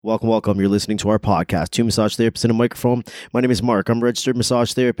Welcome, welcome. You're listening to our podcast, Two Massage Therapists in a Microphone. My name is Mark. I'm a registered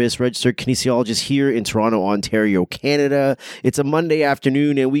massage therapist, registered kinesiologist here in Toronto, Ontario, Canada. It's a Monday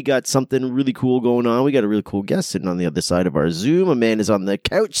afternoon, and we got something really cool going on. We got a really cool guest sitting on the other side of our Zoom. A man is on the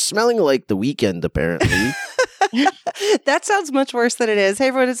couch smelling like the weekend, apparently. That sounds much worse than it is. Hey,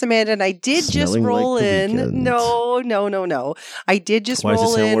 everyone, it's Amanda, and I did just roll in. No. I did just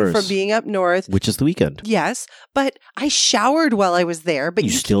roll in from being up north. Which is the weekend. Yes, but I showered while I was there. But you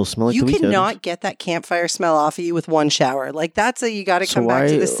still smell like the weekend. You cannot get that campfire smell off of you with one shower. Like, that's you got to come back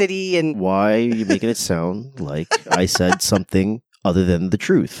to the city. And why are you making it sound like I said something other than the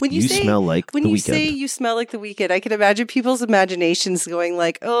truth? When you smell like the weekend. When you say you smell like the weekend, I can imagine people's imaginations going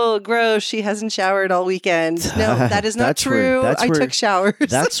like, oh, gross, she hasn't showered all weekend. No, that is not true. I took showers.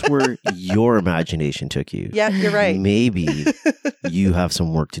 That's where your imagination took you. Yeah, you're right. Maybe you have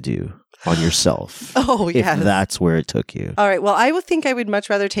some work to do on yourself. Oh, yeah. If that's where it took you. All right. Well, I would think I would much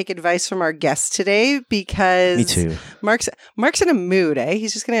rather take advice from our guest today because me too. Mark's in a mood, eh?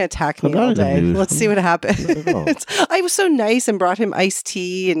 He's just going to attack me all day. Let's see what happens. I was so nice and brought him iced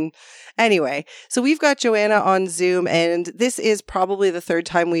tea and anyway, so we've got Joanna on Zoom, and this is probably the third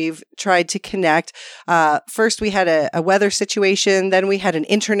time we've tried to connect. First, we had a weather situation, then we had an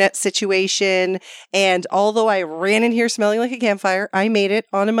internet situation, and although I ran in here smelling like a campfire, I made it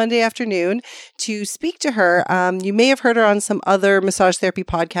on a Monday afternoon to speak to her. You may have heard her on some other massage therapy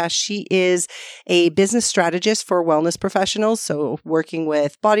podcasts. She is a business strategist for wellness professionals, so working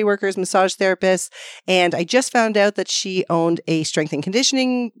with body workers, massage therapists, and I just found out that she owned a strength and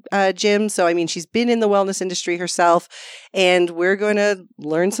conditioning gym. So, I mean, she's been in the wellness industry herself, and we're going to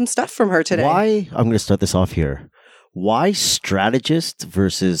learn some stuff from her today. I'm going to start this off here. Why strategist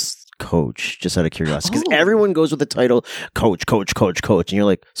versus coach? Just out of curiosity. Because everyone goes with the title coach. And you're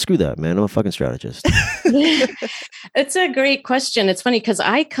like, screw that, man. I'm a fucking strategist. It's a great question. It's funny because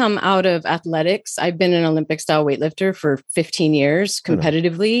I come out of athletics. I've been an Olympic style weightlifter for 15 years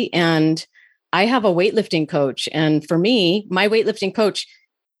competitively, and I have a weightlifting coach. And for me, my weightlifting coach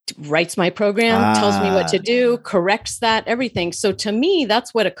writes my program, tells me what to do, corrects that, everything. So to me,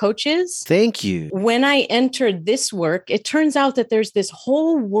 that's what a coach is. Thank you. When I entered this work, it turns out that there's this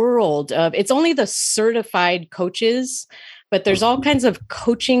whole world of, it's only the certified coaches, but there's all kinds of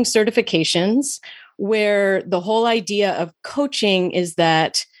coaching certifications where the whole idea of coaching is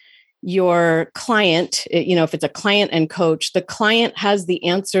that your client, if it's a client and coach, the client has the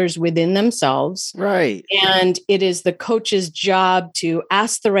answers within themselves. Right. And it is the coach's job to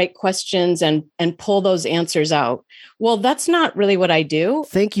ask the right questions and pull those answers out. Well, that's not really what I do.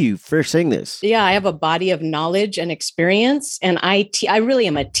 Thank you for saying this. Yeah, I have a body of knowledge and experience, and I really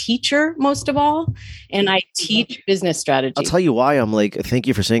am a teacher most of all, and I teach business strategy. I'll tell you why I'm like, thank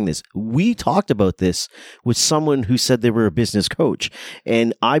you for saying this. We talked about this with someone who said they were a business coach,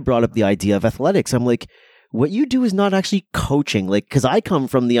 and I brought up the idea of athletics. I'm like, what you do is not actually coaching, like, because I come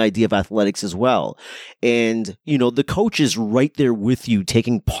from the idea of athletics as well. And, the coach is right there with you,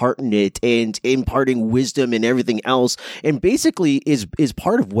 taking part in it and imparting wisdom and everything else. And basically is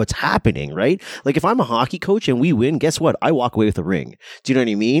part of what's happening, right? Like, if I'm a hockey coach and we win, guess what? I walk away with a ring. Do you know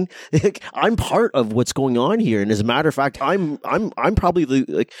what I mean? Like, I'm part of what's going on here. And as a matter of fact, I'm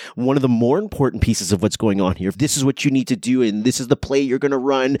probably one of the more important pieces of what's going on here. If this is what you need to do, and this is the play you're going to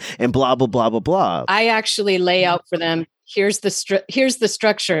run, and blah, blah, blah, blah, blah. I actually lay out for them, here's the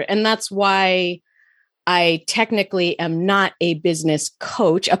structure. And that's why I technically am not a business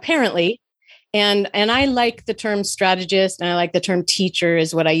coach, apparently. And I like the term strategist and I like the term teacher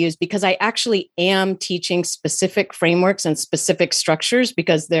is what I use, because I actually am teaching specific frameworks and specific structures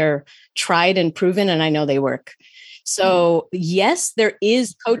because they're tried and proven and I know they work. So yes, there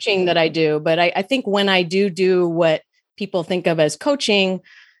is coaching that I do, but I think when I do what people think of as coaching,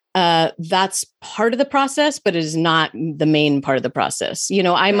 that's part of the process, but it is not the main part of the process.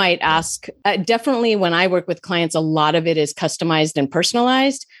 I might ask, definitely when I work with clients, a lot of it is customized and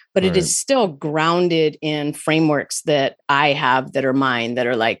personalized, but it is still grounded in frameworks that I have that are mine, that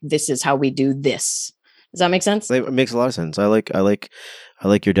are like, this is how we do this. Does that make sense? It makes a lot of sense. I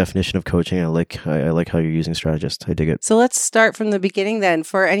like your definition of coaching. I like how you're using strategist. I dig it. So let's start from the beginning then.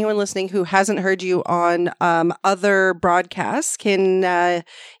 For anyone listening who hasn't heard you on other broadcasts, can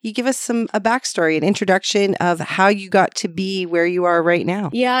you give us a backstory, an introduction of how you got to be where you are right now?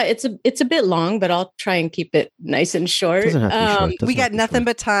 Yeah, it's a bit long, but I'll try and keep it nice and short. Doesn't have to be short. We got nothing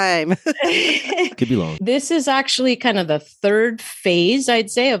but time. Could be long. This is actually kind of the third phase,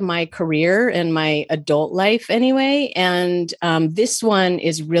 I'd say, of my career and my adult life anyway. And this one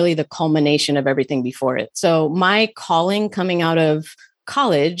is really the culmination of everything before it. So my calling coming out of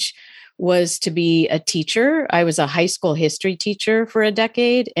college was to be a teacher. I was a high school history teacher for a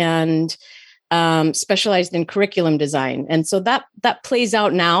decade and specialized in curriculum design. And so that plays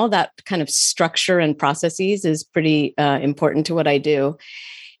out now. That kind of structure and processes is pretty important to what I do.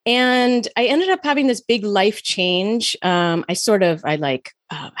 And I ended up having this big life change. I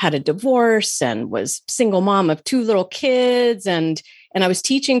had a divorce and was single mom of 2 little kids. And I was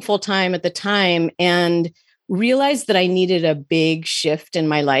teaching full time at the time and realized that I needed a big shift in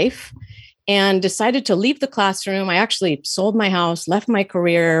my life and decided to leave the classroom. I actually sold my house, left my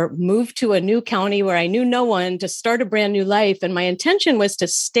career, moved to a new county where I knew no one to start a brand new life. And my intention was to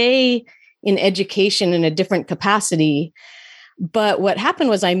stay in education in a different capacity. But what happened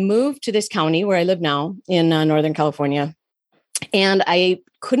was I moved to this county where I live now in Northern California, and I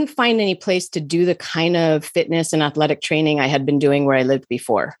couldn't find any place to do the kind of fitness and athletic training I had been doing where I lived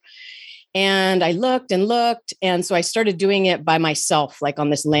before. And I looked and looked. And so I started doing it by myself, like on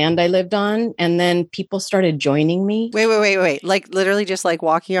this land I lived on. And then people started joining me. Wait. Like literally just like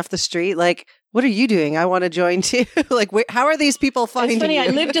walking off the street, like, what are you doing? I want to join too. Like, how are these people finding you? It's funny. You? I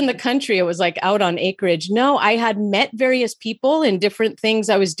lived in the country. It was like out on acreage. No, I had met various people in different things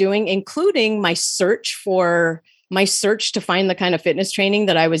I was doing, including my search to find the kind of fitness training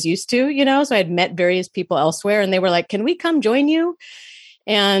that I was used to, so I had met various people elsewhere and they were like, can we come join you?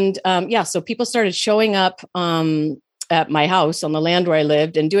 And so people started showing up at my house on the land where I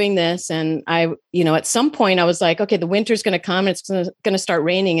lived and doing this. And I, at some point I was like, okay, the winter's going to come. It's going to start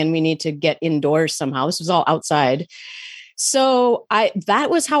raining and we need to get indoors somehow. This was all outside. So that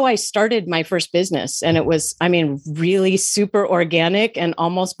was how I started my first business. And it was, really super organic and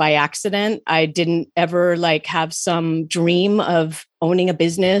almost by accident. I didn't ever have some dream of owning a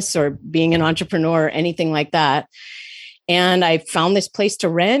business or being an entrepreneur or anything like that. And I found this place to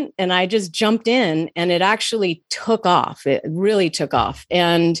rent and I just jumped in and it actually took off. It really took off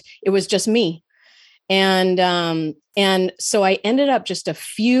and it was just me. And so I ended up just a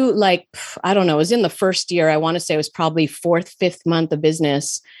few, I don't know, it was in the first year. I want to say it was probably 4th, 5th month of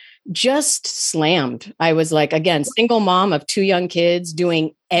business, just slammed. I was again, single mom of 2 young kids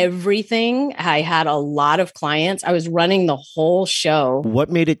doing everything. I had a lot of clients. I was running the whole show. What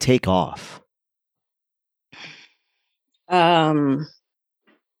made it take off?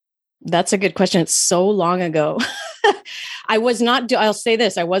 That's a good question. It's so long ago. I'll say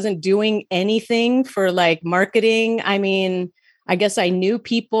this. I wasn't doing anything for marketing. I guess I knew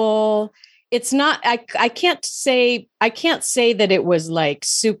people. It's not, I can't say that it was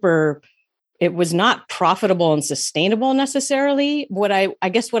super, it was not profitable and sustainable necessarily. I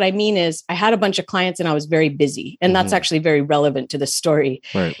guess what I mean is I had a bunch of clients and I was very busy. And that's actually very relevant to the story,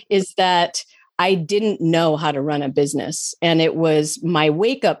 right? Is that I didn't know how to run a business. And it was my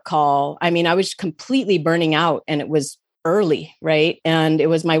wake-up call. I was completely burning out and it was early, right? And it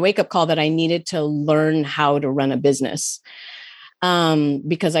was my wake-up call that I needed to learn how to run a business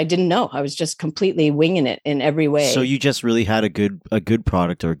because I didn't know. I was just completely winging it in every way. So you just really had a good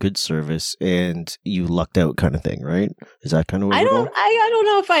product or a good service and you lucked out kind of thing, right? Is that kind of what I don't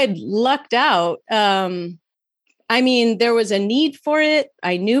know if I'd lucked out. There was a need for it.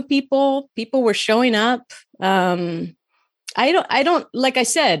 I knew people were showing up. I don't, like I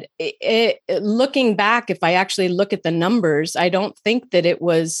said, looking back, if I actually look at the numbers, I don't think that it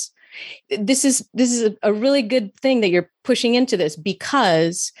was, this is a really good thing that you're pushing into this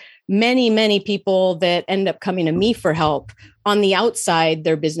because many, many people that end up coming to me for help on the outside,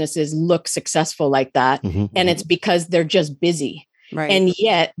 their businesses look successful like that. And it's because they're just busy. Right. And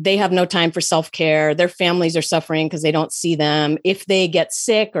yet they have no time for self-care. Their families are suffering because they don't see them. If they get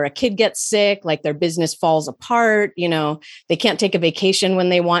sick or a kid gets sick, their business falls apart, they can't take a vacation when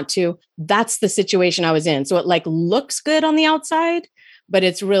they want to. That's the situation I was in. So it looks good on the outside, but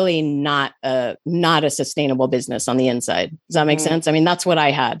it's really not a sustainable business on the inside. Does that make sense? That's what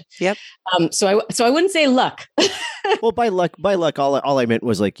I had. Yep. So I wouldn't say luck. Well, by luck, all I meant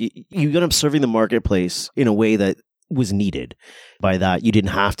was you ended up serving the marketplace in a way that was needed. By that, you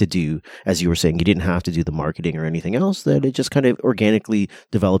didn't have to do, as you were saying, you didn't have to do the marketing or anything else, that it just kind of organically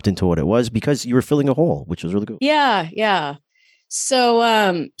developed into what it was because you were filling a hole, which was really good. Yeah. So,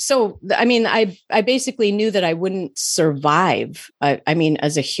 I basically knew that I wouldn't survive.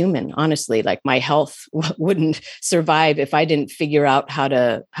 As a human, honestly, my health wouldn't survive if I didn't figure out how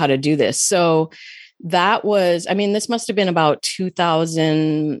to do this. So that was, this must have been about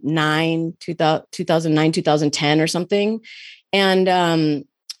 2009, 2010 or something. And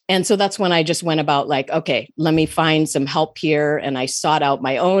so that's when I just went about okay, let me find some help here. And I sought out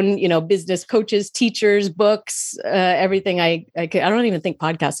my own, business coaches, teachers, books, everything I could. I don't even think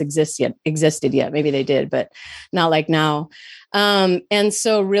podcasts existed yet. Maybe they did, but not like now. And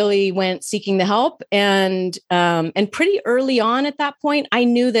so really went seeking the help, and pretty early on at that point, I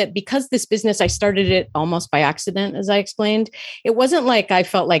knew that because this business, I started it almost by accident, as I explained. It wasn't like I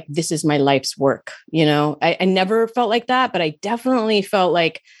felt like this is my life's work. I never felt like that, but I definitely felt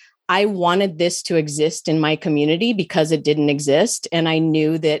like I wanted this to exist in my community because it didn't exist. And I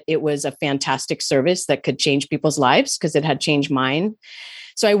knew that it was a fantastic service that could change people's lives because it had changed mine.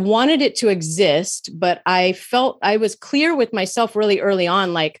 So I wanted it to exist, but I felt I was clear with myself really early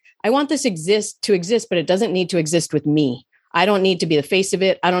on, like, I want this to exist, but it doesn't need to exist with me. I don't need to be the face of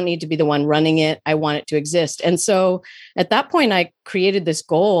it. I don't need to be the one running it. I want it to exist. And so at that point, I created this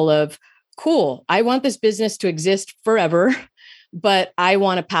goal of, cool, I want this business to exist forever, but I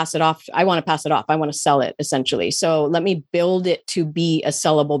want to pass it off. I want to sell it, essentially. So let me build it to be a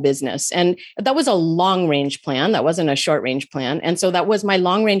sellable business. And that was a long range plan. That wasn't a short range plan. And so that was my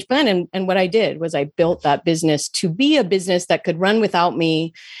long range plan. And what I did was I built that business to be a business that could run without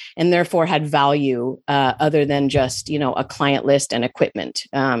me and therefore had value other than just, a client list and equipment.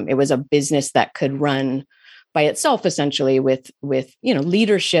 It was a business that could run by itself, essentially with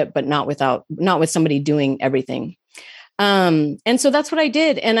leadership, but not with somebody doing everything. And so that's what I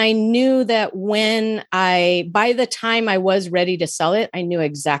did. And I knew that by the time I was ready to sell it, I knew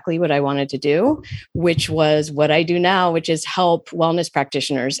exactly what I wanted to do, which was what I do now, which is help wellness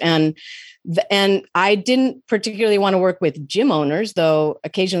practitioners. And I didn't particularly want to work with gym owners, though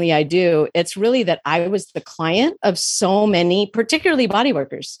occasionally I do. It's really that I was the client of so many, particularly body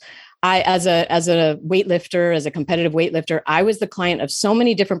workers. As a weightlifter, as a competitive weightlifter, I was the client of so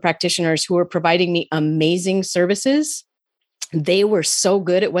many different practitioners who were providing me amazing services. They were so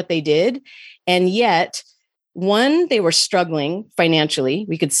good at what they did. And yet, one, they were struggling financially.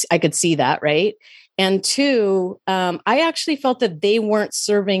 I could see that, right? And two, I actually felt that they weren't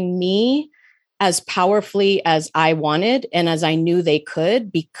serving me as powerfully as I wanted and as I knew they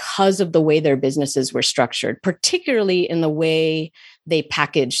could because of the way their businesses were structured, particularly in the way they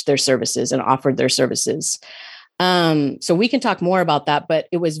packaged their services and offered their services. So we can talk more about that, but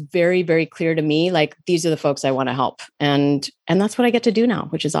it was very, very clear to me, like, these are the folks I want to help. And that's what I get to do now,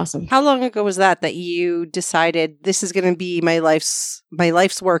 which is awesome. How long ago was that you decided this is going to be my life's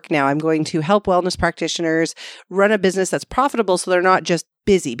work now? I'm going to help wellness practitioners run a business that's profitable so they're not just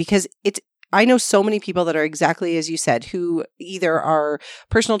busy, because I know so many people that are exactly as you said, who either are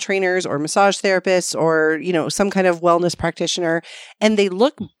personal trainers or massage therapists or, some kind of wellness practitioner, and they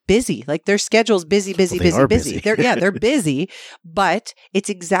look busy, like their schedule's busy. They're busy, but it's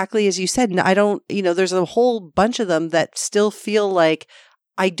exactly as you said. And I don't, there's a whole bunch of them that still feel like,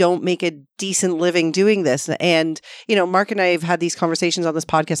 I don't make a decent living doing this. And, Mark and I have had these conversations on this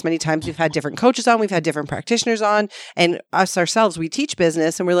podcast many times. We've had different coaches on, we've had different practitioners on, and us ourselves, we teach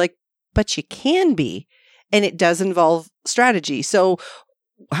business and we're like, but you can be, and it does involve strategy. So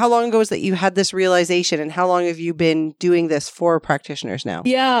how long ago was that you had this realization, and how long have you been doing this for practitioners now?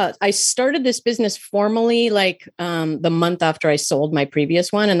 Yeah, I started this business formally the month after I sold my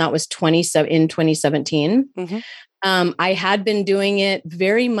previous one, and that was in 2017. Mm-hmm. I had been doing it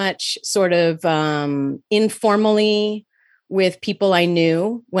very much sort of informally with people I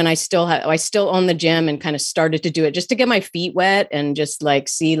knew when I still owned the gym, and kind of started to do it just to get my feet wet and just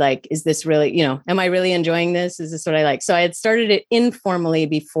see, is this really, am I really enjoying this? Is this what I like? So I had started it informally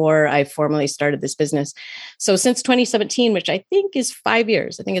before I formally started this business. So since 2017, which I think is 5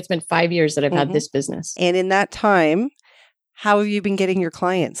 years, I think it's been 5 years that I've had this business. And in that time, how have you been getting your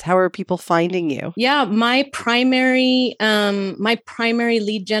clients? How are people finding you? Yeah, my primary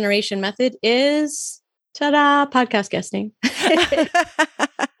lead generation method is podcast guesting.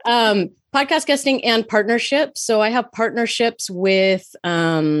 Podcast guesting and partnerships. So I have partnerships with,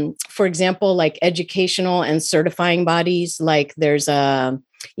 for example, like educational and certifying bodies. Like there's a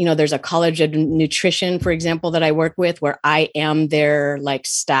college of nutrition, for example, that I work with, where I am their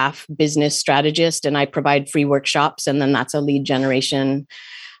staff business strategist, and I provide free workshops. And then that's a lead generation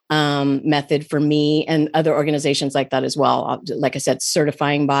method for me, and other organizations like that as well. Like I said,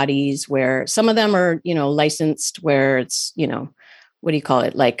 certifying bodies, where some of them are, licensed, where it's, what do you call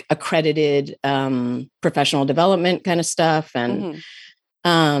it? Like accredited professional development kind of stuff. And,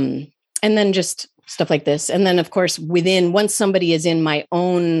 and then just stuff like this. And then of course, once somebody is in my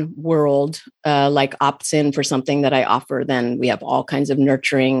own world, opts in for something that I offer, then we have all kinds of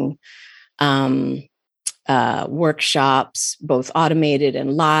nurturing, workshops, both automated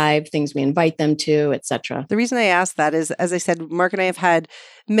and live, things we invite them to, etc. The reason I asked that is, as I said, Mark and I have had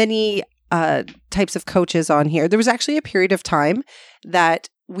many types of coaches on here. There was actually a period of time that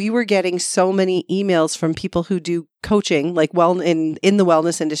we were getting so many emails from people who do coaching, like in the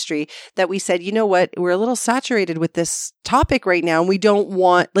wellness industry, that we said, you know what, we're a little saturated with this topic right now. And we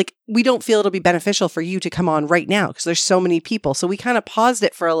don't feel it'll be beneficial for you to come on right now because there's so many people. So we kind of paused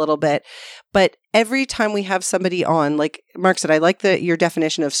it for a little bit. But every time we have somebody on, like Mark said, I like your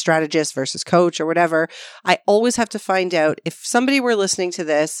definition of strategist versus coach or whatever. I always have to find out if somebody were listening to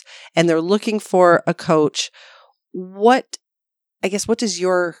this and they're looking for a coach, what does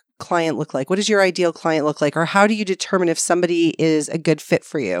your client look like? What does your ideal client look like? Or how do you determine if somebody is a good fit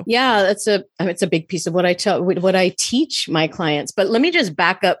for you? Yeah, it's a big piece of what I teach my clients. But let me just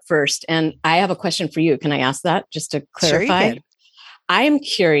back up first. And I have a question for you. Can I ask that just to clarify? Sure, you can. I am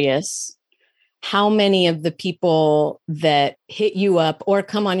curious how many of the people that hit you up or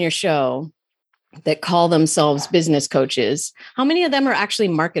come on your show that call themselves business coaches, how many of them are actually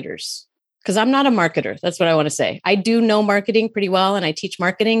marketers? Because I'm not a marketer. That's what I want to say. I do know marketing pretty well and I teach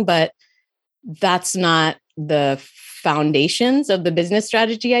marketing, but that's not the foundations of the business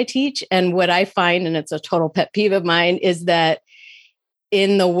strategy I teach. And what I find, and it's a total pet peeve of mine, is that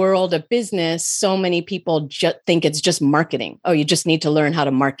in the world of business, so many people think it's just marketing. Oh, you just need to learn how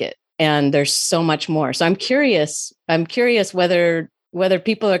to market. And there's so much more. So I'm curious whether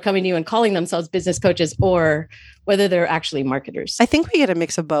people are coming to you and calling themselves business coaches or whether they're actually marketers. I think we get a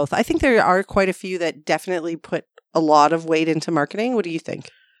mix of both. I think there are quite a few that definitely put a lot of weight into marketing. What do you think?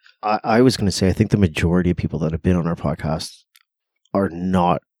 I was going to say, I think the majority of people that have been on our podcast are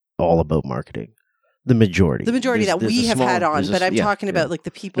not all about marketing. The majority that we have had on, but I'm talking about like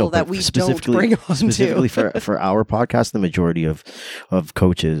the people that we don't bring on specifically for our podcast. The majority of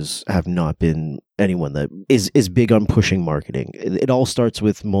coaches have not been anyone that is big on pushing marketing. It all starts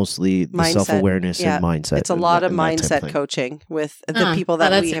with mostly the self-awareness and mindset. It's a lot of mindset coaching with the people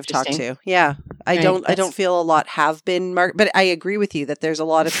that we have talked to. Yeah. I don't feel a lot have been but I agree with you that there's a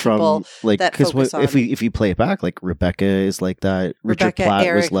lot of people that focus on. If you play it back, like Rebecca is like that. Richard Platt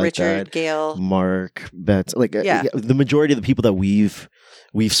Eric, was like Richard, that. Gail, Mark, Betts, the majority of the people that we've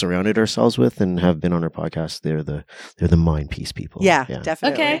surrounded ourselves with and have been on our podcast, they're the mind piece people. Yeah,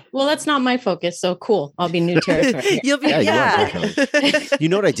 definitely. Okay. Well, that's not my focus. So cool. I'll be new territory. You'll be, You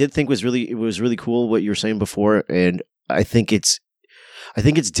know what I did think was really cool what you were saying before, and I think it's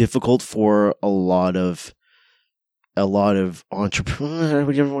difficult for a lot of entrepreneurs. I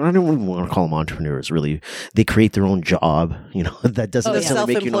don't even want to call them entrepreneurs. Really, they create their own job. You know, that doesn't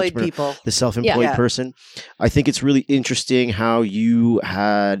necessarily make you an entrepreneur. People. The self-employed person. I think it's really interesting how you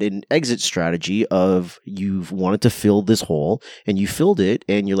had an exit strategy of you've wanted to fill this hole and you filled it,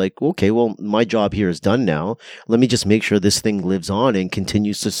 and you're like, okay, well, my job here is done now. Let me just make sure this thing lives on and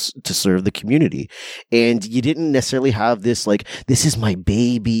continues to serve the community. And you didn't necessarily have this like, this is my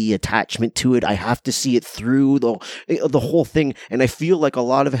baby attachment to it. I have to see it through the whole thing. And I feel like a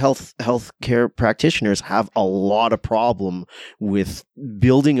lot of healthcare practitioners have a lot of problem with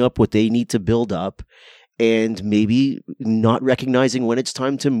building up what they need to build up and maybe not recognizing when it's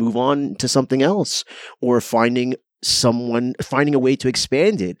time to move on to something else, or finding a way to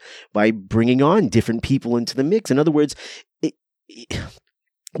expand it by bringing on different people into the mix. In other words,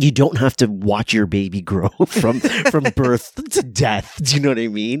 you don't have to watch your baby grow from birth to death. Do you know what I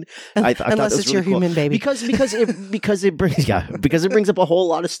mean? Unless it's your human baby, because it brings up a whole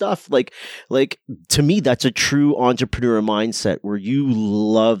lot of stuff. Like to me, that's a true entrepreneur mindset where you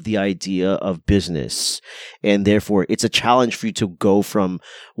love the idea of business, and therefore it's a challenge for you to go from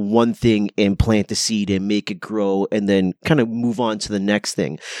one thing and plant the seed and make it grow, and then kind of move on to the next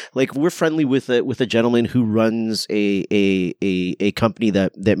thing. Like we're friendly with a gentleman who runs a company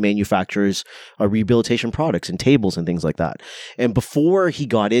that manufactures rehabilitation products and tables and things like that. And before he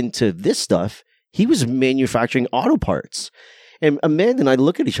got into this stuff, he was manufacturing auto parts. And Amanda and I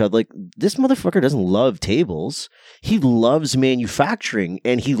look at each other like, this motherfucker doesn't love tables. He loves manufacturing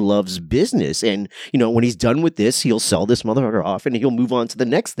and he loves business. And, you know, when he's done with this, he'll sell this motherfucker off and he'll move on to the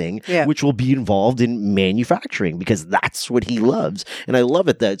next thing, which will be involved in manufacturing because that's what he loves. And I love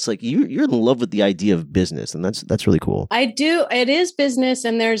it that it's like, you're in love with the idea of business. And that's really cool. I do. It is business.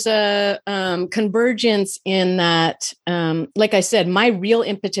 And there's a convergence in that. Like I said, my real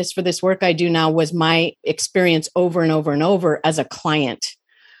impetus for this work I do now was my experience over and over and over as a client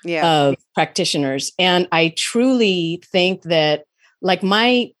of practitioners. And I truly think that like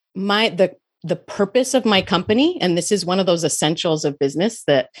the purpose of my company, and this is one of those essentials of business,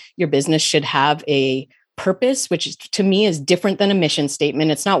 that your business should have a purpose, which to me is different than a mission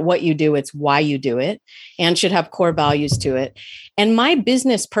statement. It's not what you do, it's why you do it, and should have core values to it. And my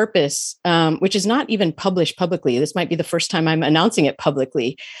business purpose, which is not even published publicly, this might be the first time I'm announcing it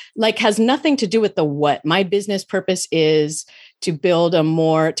publicly, like has nothing to do with the what. My business purpose is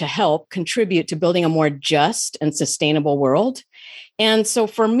to help contribute to building a more just and sustainable world. And so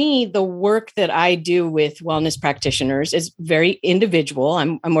for me, the work that I do with wellness practitioners is very individual.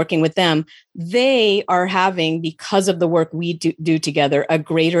 I'm working with them. They are having, because of the work we do together, a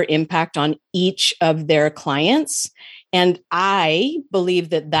greater impact on each of their clients. And I believe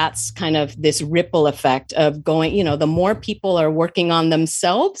that that's kind of this ripple effect of going, the more people are working on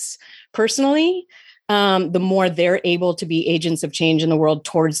themselves personally, the more they're able to be agents of change in the world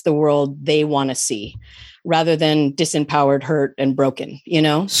towards the world they want to see, rather than disempowered, hurt, and broken,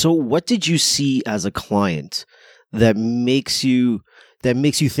 So what did you see as a client that makes you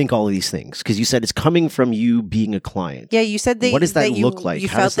think all of these things? Because you said it's coming from you being a client. Yeah, you said what does that look like? You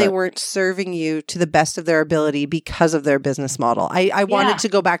felt they weren't serving you to the best of their ability because of their business model. I wanted to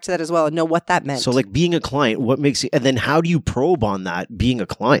go back to that as well and know what that meant. So like being a client, what makes you, and then how do you probe on that being a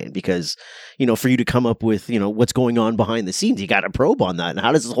client? Because, for you to come up with, what's going on behind the scenes, you got to probe on that. And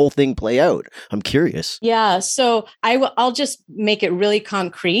how does this whole thing play out? I'm curious. Yeah. So I'll just make it really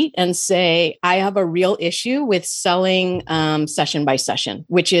concrete and say, I have a real issue with selling session by session,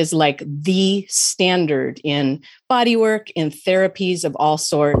 which is like the standard in body work, in therapies of all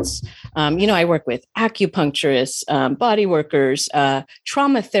sorts. I work with acupuncturists, body workers,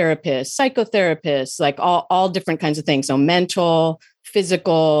 trauma therapists, psychotherapists, like all different kinds of things. So mental,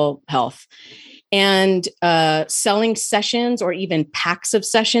 physical health. And selling sessions or even packs of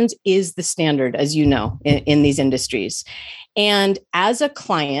sessions is the standard, as you know, in these industries. And as a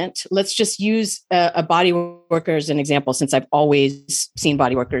client, let's just use a body worker as an example, since I've always seen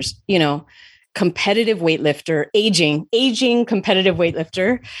body workers, competitive weightlifter, aging competitive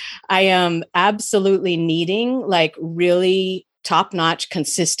weightlifter. I am absolutely needing like really top-notch,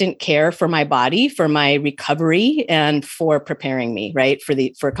 consistent care for my body, for my recovery, and for preparing me, right,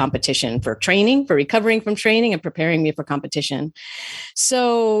 for competition, for training, for recovering from training and preparing me for competition.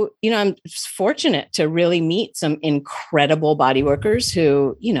 So, I'm fortunate to really meet some incredible body workers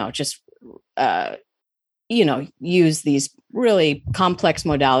who, use these really complex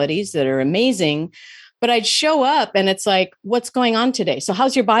modalities that are amazing. But I'd show up and it's like, what's going on today? So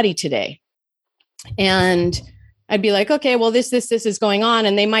how's your body today? And I'd be like, okay, well, this is going on.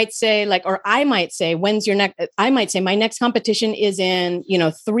 And they might say like, or I might say, when's your next, I might say my next competition is in,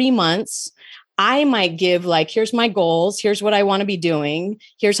 3 months. I might give like, here's my goals. Here's what I want to be doing.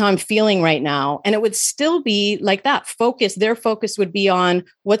 Here's how I'm feeling right now. And it would still be like that focus. Their focus would be on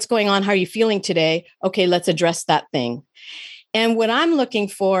what's going on. How are you feeling today? Okay, let's address that thing. And what I'm looking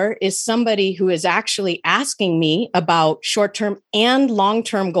for is somebody who is actually asking me about short-term and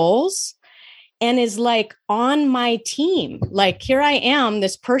long-term goals and is like on my team. Like, here I am,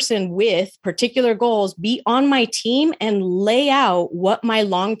 this person with particular goals, be on my team and lay out what my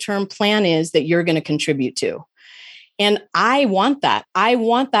long-term plan is that you're going to contribute to. And I want that. I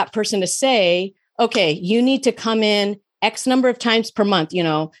want that person to say, okay, you need to come in X number of times per month,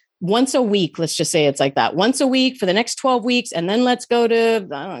 once a week. Let's just say it's like that, once a week for the next 12 weeks. And then let's go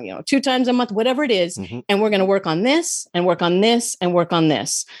to, 2 times a month, whatever it is. Mm-hmm. And we're going to work on this and work on this and work on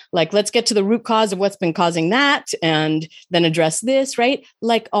this. Like, let's get to the root cause of what's been causing that and then address this, right?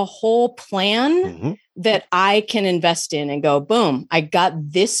 Like a whole plan mm-hmm. that I can invest in and go, boom, I got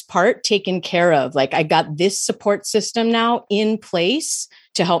this part taken care of. Like, I got this support system now in place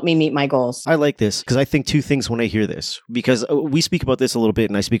to help me meet my goals. I like this because I think 2 things when I hear this, because we speak about this a little bit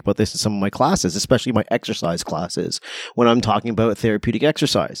and I speak about this in some of my classes, especially my exercise classes, when I'm talking about therapeutic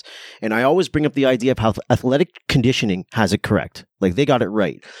exercise. And I always bring up the idea of how athletic conditioning has it correct. Like, they got it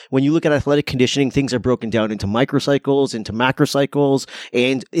right. When you look at athletic conditioning, things are broken down into microcycles, into macrocycles,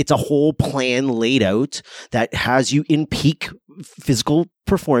 and it's a whole plan laid out that has you in peak physical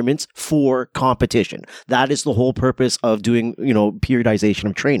performance for competition. That is the whole purpose of doing, periodization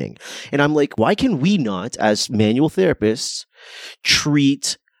of training. And I'm like, why can we not, as manual therapists,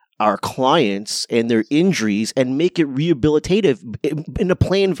 treat our clients and their injuries and make it rehabilitative in a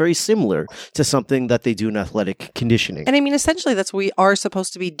plan very similar to something that they do in athletic conditioning? And I mean, essentially, that's what we are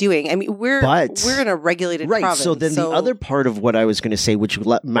supposed to be doing. I mean, we're in a regulated province. So then the other part of what I was going to say, which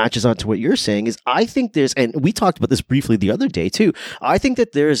matches on to what you're saying, is I think there's, and we talked about this briefly the other day too. I think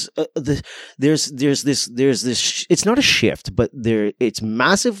that there's this. It's not a shift, but it's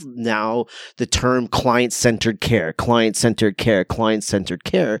massive now. The term client-centered care, client-centered care, client-centered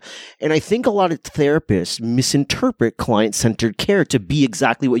care. And I think a lot of therapists misinterpret client-centered care to be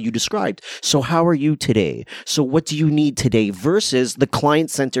exactly what you described. So how are you today? So what do you need today? Versus the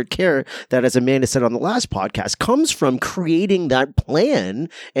client-centered care that, as Amanda said on the last podcast, comes from creating that plan.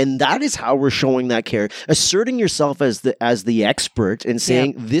 And that is how we're showing that care, asserting yourself as the expert and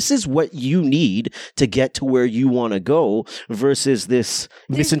saying, this is what you need to get to where you want to go, versus this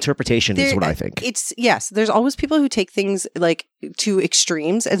misinterpretation is what I think. Yes, there's always people who take things like to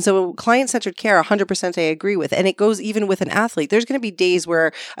extremes. And so client-centered care, 100% I agree with. And it goes even with an athlete. There's going to be days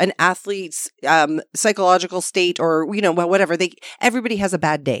where an athlete's psychological state or, whatever, everybody has a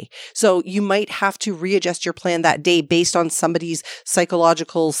bad day. So you might have to readjust your plan that day based on somebody's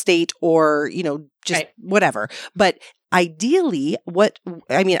psychological state or, just whatever. But ideally,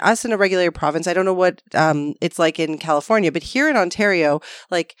 us in a regular province, I don't know what it's like in California, but here in Ontario,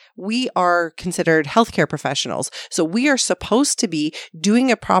 like, we are considered healthcare professionals. So we are supposed to be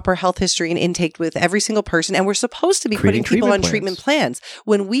doing a proper health history and intake with every single person. And we're supposed to be putting people on treatment plans.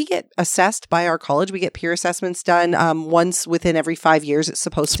 When we get assessed by our college, we get peer assessments done once within every 5 years, it's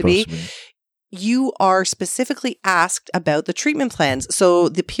supposed to be. You are specifically asked about the treatment plans. So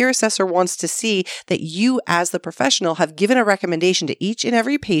the peer assessor wants to see that you, as the professional, have given a recommendation to each and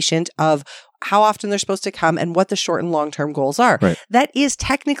every patient of how often they're supposed to come and what the short and long-term goals are. Right. That is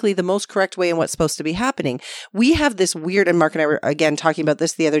technically the most correct way and what's supposed to be happening. We have this weird, and Mark and I were, again, talking about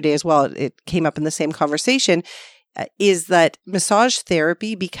this the other day as well. It came up in the same conversation. Is that massage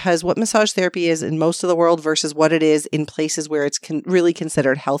therapy, because what massage therapy is in most of the world versus what it is in places where it's really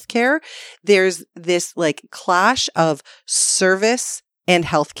considered healthcare, there's this like clash of service and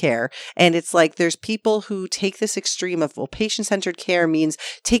healthcare. And it's like there's people who take this extreme of, well, patient-centered care means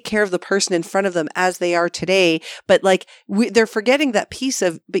take care of the person in front of them as they are today. But like they're forgetting that piece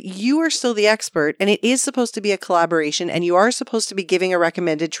of, but you are still the expert and it is supposed to be a collaboration and you are supposed to be giving a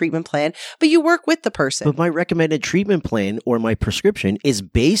recommended treatment plan, but you work with the person. But my recommended treatment plan or my prescription is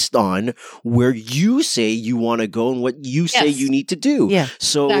based on where you say you want to go and what you say you need to do. Yeah.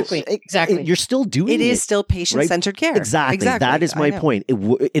 So exactly. You're still doing it. It is still patient-centered care. Exactly. That is my point.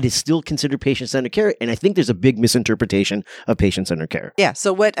 It is still considered patient-centered care, and I think there's a big misinterpretation of patient-centered care. Yeah.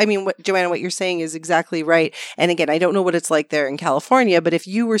 So what Joanna, what you're saying is exactly right. And again, I don't know what it's like there in California, but if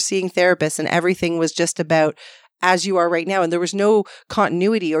you were seeing therapists and everything was just about as you are right now, and there was no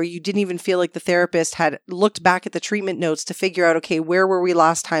continuity, or you didn't even feel like the therapist had looked back at the treatment notes to figure out, okay, where were we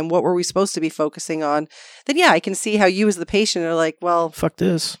last time? What were we supposed to be focusing on? Then I can see how you as the patient are like, well, fuck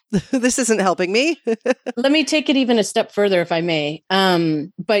this. This isn't helping me. Let me take it even a step further, if I may.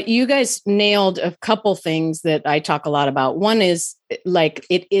 But you guys nailed a couple things that I talk a lot about. One is like,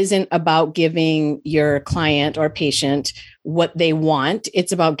 it isn't about giving your client or patient what they want.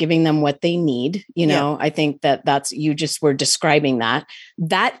 It's about giving them what they need. I think that's, you just were describing that.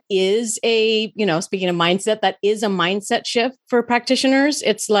 That is speaking of mindset, that is a mindset shift for practitioners.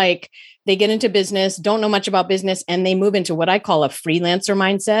 It's like, they get into business, don't know much about business, and they move into what I call a freelancer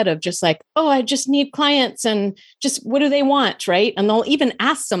mindset of just like, oh, I just need clients and just what do they want, right? And they'll even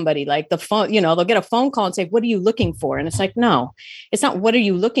ask somebody like the phone, they'll get a phone call and say, what are you looking for? And it's like, no, it's not what are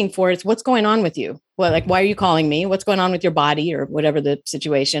you looking for? It's what's going on with you. Well, like, why are you calling me? What's going on with your body or whatever the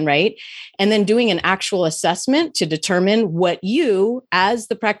situation, right? And then doing an actual assessment to determine what you, as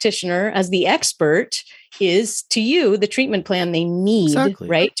the practitioner, as the expert, is to you the treatment plan they need,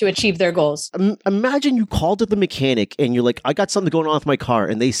 right, to achieve their goals. Imagine you call to the mechanic and you're like, I got something going on with my car.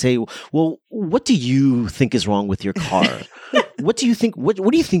 And they say, well, what do you think is wrong with your car? What do you think? What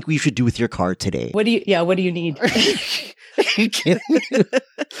do you think we should do with your car today? What do you need? Are you kidding?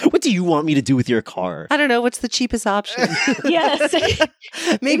 What do you want me to do with your car? I don't know. What's the cheapest option? Yes.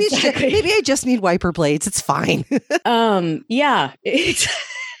 Maybe maybe I just need wiper blades. It's fine. Yeah.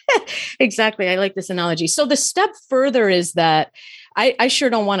 Exactly. I like this analogy. So the step further is that I sure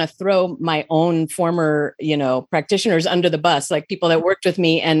don't want to throw my own former, practitioners under the bus, like people that worked with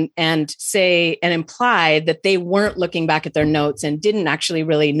me and say and imply that they weren't looking back at their notes and didn't actually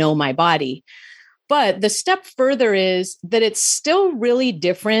really know my body. But the step further is that it's still really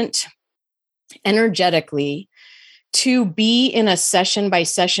different energetically to be in a session by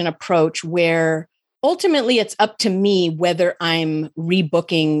session approach where ultimately it's up to me whether I'm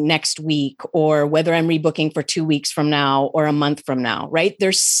rebooking next week or whether I'm rebooking for 2 weeks from now or a month from now, right?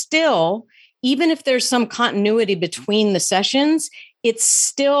 There's still, even if there's some continuity between the sessions, it's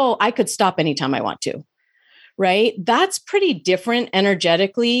still, I could stop anytime I want to, right? That's pretty different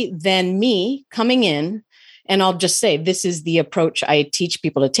energetically than me coming in. And I'll just say, this is the approach I teach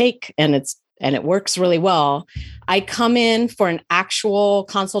people to take. And it works really well. I come in for an actual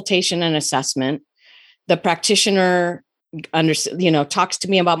consultation and assessment. The practitioner talks to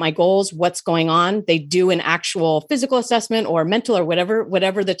me about my goals, what's going on. They do an actual physical assessment or mental or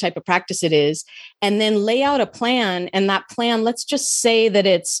whatever the type of practice it is, and then lay out a plan. And that plan, let's just say that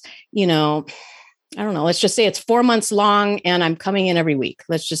it's, I don't know, let's just say it's 4 months long and I'm coming in every week.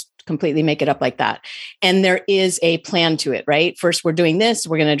 Let's just completely make it up like that. And there is a plan to it, right? First, we're doing this,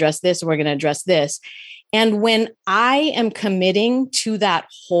 we're going to address this, we're going to address this. And when I am committing to that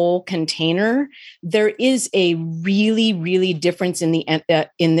whole container, there is a really, really difference in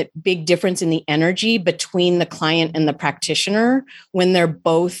the big difference in the energy between the client and the practitioner when they're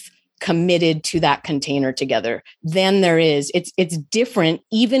both committed to that container together. Then it's different,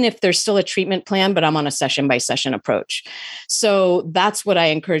 even if there's still a treatment plan, but I'm on a session by session approach. So that's what I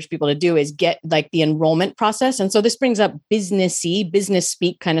encourage people to do, is get like the enrollment process. And so this brings up business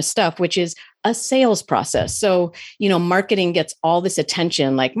speak kind of stuff, which is a sales process. So, marketing gets all this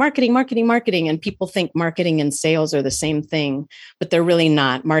attention, like marketing. And people think marketing and sales are the same thing, but they're really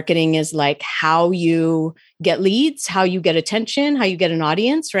not. Marketing is like how you get leads, how you get attention, how you get an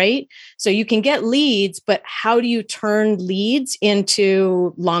audience, right? So you can get leads, but how do you turn leads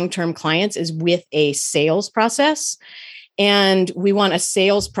into long-term clients is with a sales process. And we want a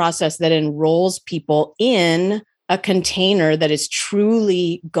sales process that enrolls people in a container that is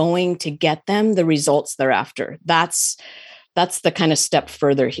truly going to get them the results they're after. That's the kind of step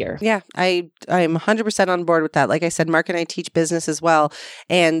further here. Yeah, I'm 100% on board with that. Like I said, Mark and I teach business as well.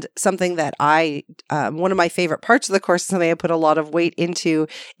 And something that one of my favorite parts of the course, something I put a lot of weight into,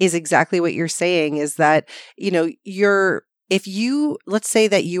 is exactly what you're saying, is that, if you, let's say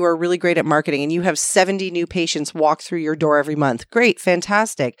that you are really great at marketing and you have 70 new patients walk through your door every month, great,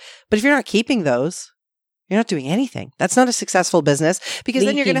 fantastic. But if you're not keeping those, you're not doing anything. That's not a successful business, because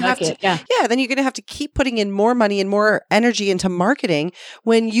then you're going to have to, then you're going to have to keep putting in more money and more energy into marketing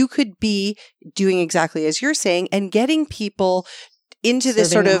when you could be doing exactly as you're saying and getting people into this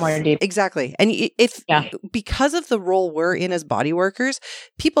sort of, exactly. And because of the role we're in as body workers,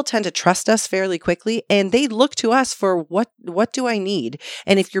 people tend to trust us fairly quickly, and they look to us for what do I need?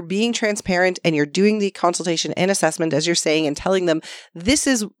 And if you're being transparent and you're doing the consultation and assessment, as you're saying, and telling them this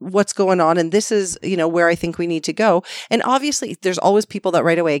is what's going on and this is, where I think we need to go. And obviously there's always people that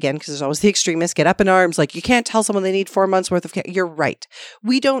right away, again, because there's always the extremists, get up in arms. Like, you can't tell someone they need 4 months worth of care. You're right.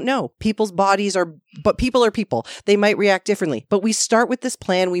 We don't know. People's bodies but people are people. They might react differently, but we start with this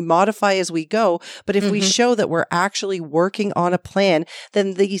plan, we modify as we go. But if we show that we're actually working on a plan,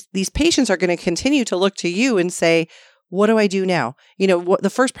 then these patients are going to continue to look to you and say, what do I do now? The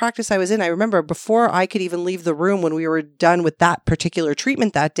first practice I was in, I remember before I could even leave the room when we were done with that particular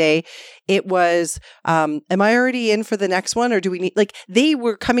treatment that day, it was, am I already in for the next one? Or do we need, they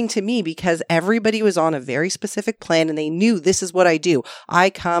were coming to me because everybody was on a very specific plan and they knew this is what I do. I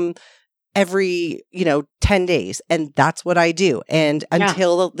come every, 10 days. And that's what I do. And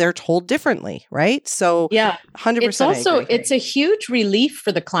until they're told differently. Right. So 100%. It's a huge relief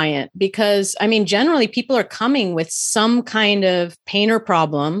for the client, because generally people are coming with some kind of pain or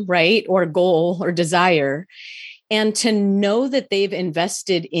problem, right? Or goal or desire. And to know that they've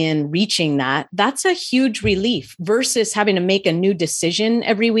invested in reaching that, that's a huge relief versus having to make a new decision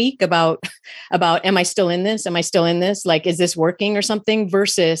every week about, am I still in this? Am I still in this? Like, is this working or something?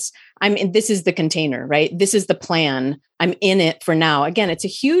 Versus this is the container, right? This is the plan. I'm in it for now. Again, it's a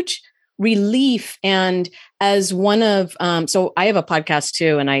huge relief. And as one of, so I have a podcast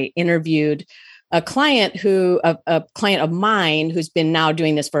too, and I interviewed a client a client of mine who's been now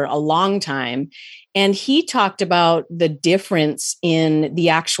doing this for a long time. And he talked about the difference in the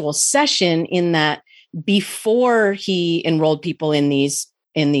actual session, in that before he enrolled people in these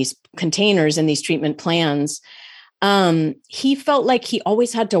containers and these treatment plans, he felt like he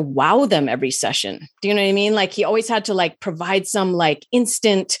always had to wow them every session. Do you know what I mean? Like, he always had to provide some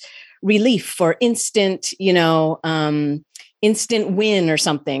instant relief or instant, instant win or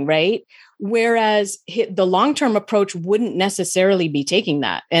something, right? Whereas the long-term approach wouldn't necessarily be taking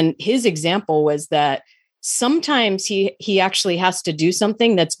that. And his example was that sometimes he actually has to do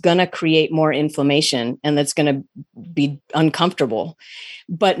something that's going to create more inflammation and that's going to be uncomfortable.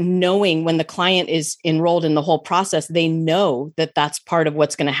 But knowing when the client is enrolled in the whole process, they know that that's part of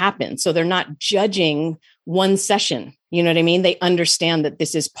what's going to happen. So they're not judging one session. You know what I mean? They understand that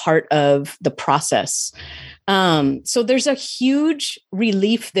this is part of the process. So there's a huge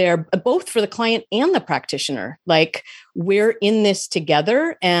relief there, both for the client and the practitioner. Like, we're in this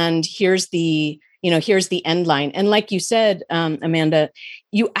together, and here's the end line. And like you said, Amanda,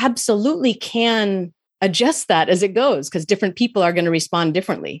 you absolutely can adjust that as it goes, because different people are going to respond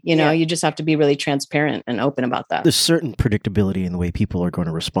differently. You just have to be really transparent and open about that. There's certain predictability in the way people are going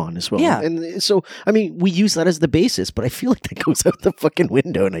to respond as well. Yeah. And so, I mean, we use that as the basis, but I feel like that goes out the fucking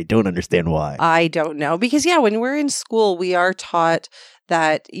window, and I don't understand why. I don't know. Because, when we're in school, we are taught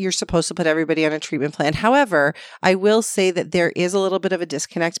that you're supposed to put everybody on a treatment plan. However, I will say that there is a little bit of a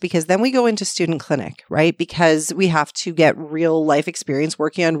disconnect, because then we go into student clinic, right? Because we have to get real life experience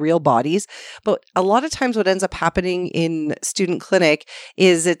working on real bodies. But a lot of times what ends up happening in student clinic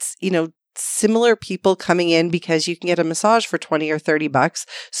is it's, similar people coming in because you can get a massage for 20 or 30 bucks.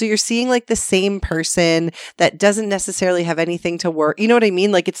 So you're seeing like the same person that doesn't necessarily have anything to work. You know what I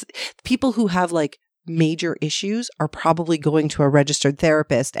mean? Like, it's people who have like major issues are probably going to a registered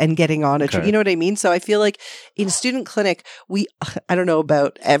therapist and getting on it. You know what I mean? So I feel like in student clinic, I don't know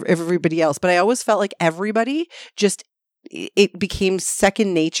about everybody else, but I always felt like everybody just, it became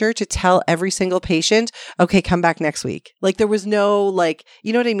second nature to tell every single patient, okay, come back next week. Like, there was no like,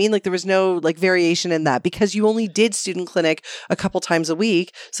 you know what I mean? Like, there was no like variation in that, because you only did student clinic a couple times a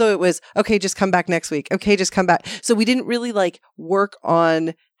week. So it was, okay, just come back next week. Okay, just come back. So we didn't really like work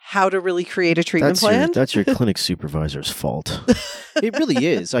on how to really create a treatment plan. That's your clinic supervisor's fault. It really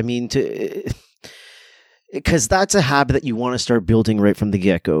is. I mean, because that's a habit that you want to start building right from the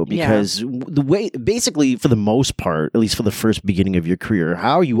get-go, because the way, basically, for the most part, at least for the first beginning of your career,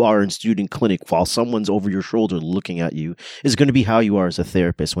 how you are in student clinic while someone's over your shoulder looking at you is going to be how you are as a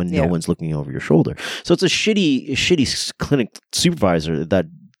therapist when no one's looking over your shoulder. So it's a shitty clinic supervisor that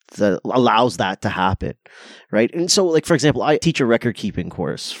allows that to happen, right? And so, like, for example, I teach a record keeping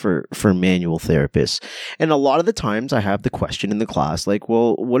course for manual therapists, and a lot of the times I have the question in the class, like,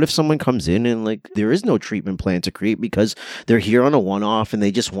 well, what if someone comes in and like there is no treatment plan to create because they're here on a one-off and they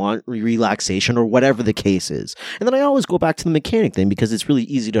just want relaxation or whatever the case is? And then I always go back to the mechanic thing, because it's really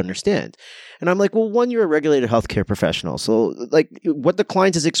easy to understand. And I'm like, well, one, you're a regulated healthcare professional. So like what the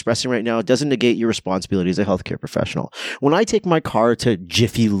client is expressing right now doesn't negate your responsibility as a healthcare professional. When I take my car to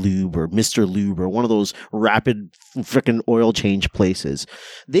Jiffy Lube or Mr. Lube or one of those rapid freaking oil change places,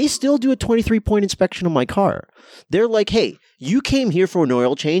 they still do a 23-point inspection of my car. They're like, hey, you came here for an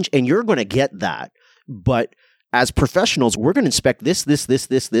oil change and you're going to get that. But as professionals, we're going to inspect this,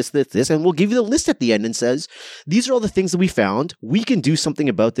 and we'll give you the list at the end and says, these are all the things that we found. We can do something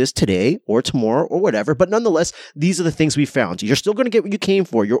about this today or tomorrow or whatever, but nonetheless, these are the things we found. You're still going to get what you came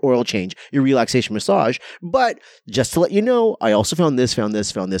for, your oil change, your relaxation massage, but just to let you know, I also found this, and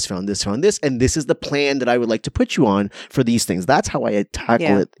this is the plan that I would like to put you on for these things. That's how I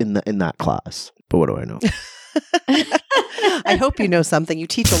tackle it in that class. But what do I know? I hope you know something. You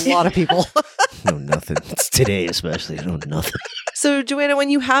teach a lot of people. No, nothing. It's today, especially. I know nothing. So, Joanna, when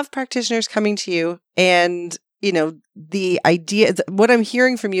you have practitioners coming to you, and the idea, what I'm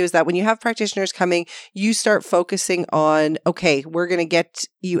hearing from you is that when you have practitioners coming, you start focusing on, okay, we're going to get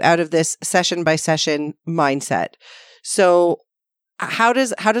you out of this session by session mindset. So how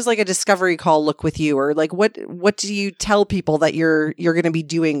does like a discovery call look with you, or like what do you tell people that you're going to be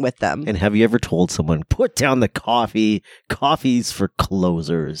doing with them? And have you ever told someone, put down the coffee? Coffee's for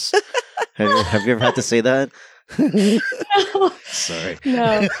closers. Have you ever had to say that? No. Sorry.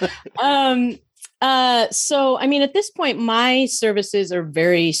 No. So, I mean, at this point, my services are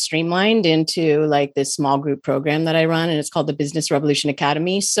very streamlined into like this small group program that I run, and it's called the Business Revolution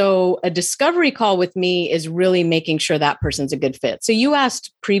Academy. So a discovery call with me is really making sure that person's a good fit. So you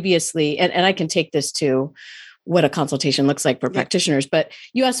asked previously, and I can take this to what a consultation looks like for practitioners, but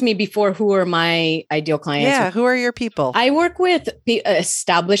you asked me before, who are my ideal clients? Yeah. Who are your people? I work with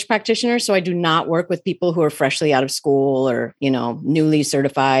established practitioners. So I do not work with people who are freshly out of school or, newly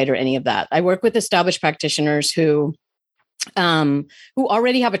certified or any of that. I work with established practitioners who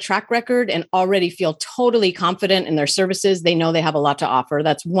already have a track record and already feel totally confident in their services. They know they have a lot to offer.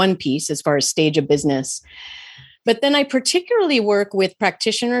 That's one piece as far as stage of business. But then I particularly work with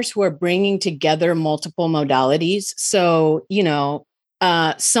practitioners who are bringing together multiple modalities. So,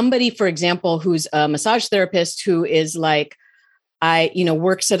 somebody, for example, who's a massage therapist who is like,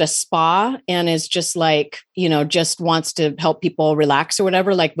 works at a spa and is just like, just wants to help people relax or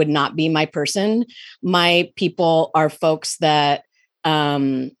whatever, like would not be my person. My people are folks that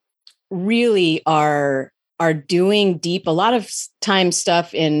really are doing deep, a lot of time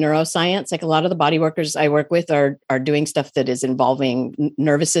stuff in neuroscience. Like a lot of the body workers I work with are doing stuff that is involving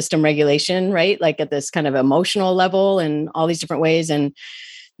nervous system regulation, right? Like at this kind of emotional level and all these different ways. And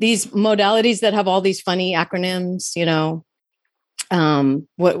these modalities that have all these funny acronyms,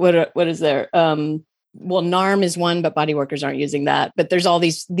 what is there? Well, NARM is one, but body workers aren't using that. But there's all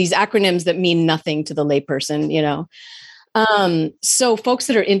these acronyms that mean nothing to the layperson, So folks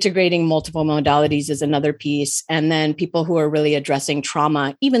that are integrating multiple modalities is another piece. And then people who are really addressing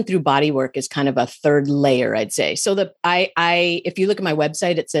trauma, even through body work, is kind of a third layer, I'd say. So if you look at my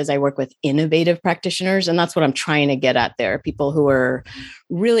website, it says I work with innovative practitioners, and that's what I'm trying to get at there. People who are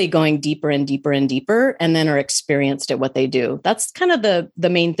really going deeper and deeper and deeper, and then are experienced at what they do. That's kind of the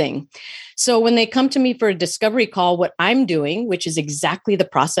main thing. So when they come to me for a discovery call, what I'm doing, which is exactly the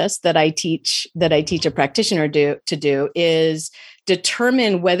process that I teach a practitioner to do, is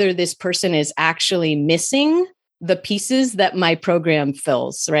determine whether this person is actually missing the pieces that my program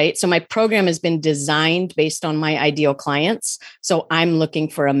fills, right? So my program has been designed based on my ideal clients. So I'm looking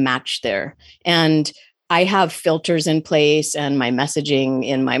for a match there. And I have filters in place, and my messaging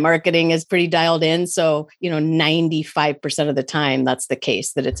in my marketing is pretty dialed in. So, 95% of the time that's the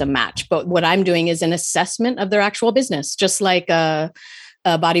case, that it's a match. But what I'm doing is an assessment of their actual business, just like a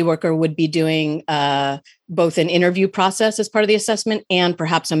body worker would be doing both an interview process as part of the assessment and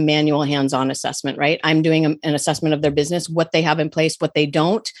perhaps a manual hands-on assessment, right? I'm doing an assessment of their business, what they have in place, what they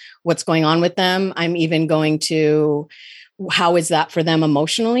don't, what's going on with them. I'm even going to how is that for them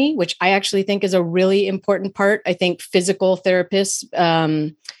emotionally, which I actually think is a really important part. I think physical therapists,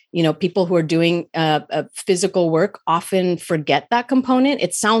 people who are doing physical work often forget that component.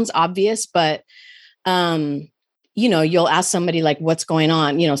 It sounds obvious, but, you'll ask somebody like, what's going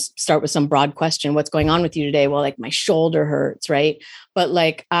on? Start with some broad question. What's going on with you today? Well, like my shoulder hurts, right? But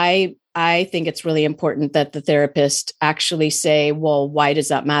like, I think it's really important that the therapist actually say, well, why does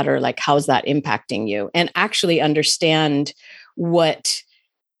that matter? Like, how's that impacting you? And actually understand what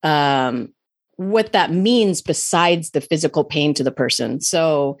that means besides the physical pain to the person.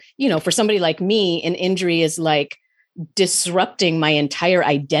 So, for somebody like me, an injury is like disrupting my entire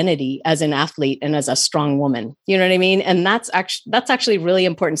identity as an athlete and as a strong woman. You know what I mean? And that's actually really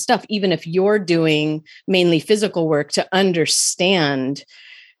important stuff, even if you're doing mainly physical work, to understand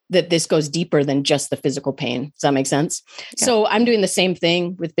that this goes deeper than just the physical pain. Does that make sense? Yeah. So I'm doing the same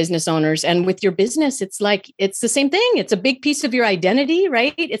thing with business owners, and with your business, it's the same thing. It's a big piece of your identity,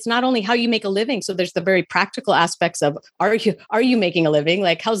 right? It's not only how you make a living. So there's the very practical aspects of, are you making a living?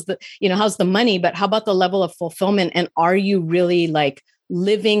 Like, how's the money, but how about the level of fulfillment? And are you really like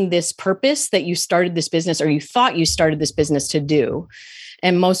living this purpose that you started this business, or you thought you started this business to do?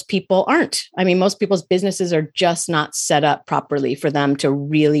 And most people aren't. I mean, most people's businesses are just not set up properly for them to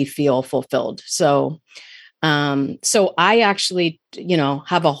really feel fulfilled. So I actually,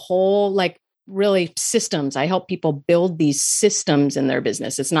 have a whole really systems. I help people build these systems in their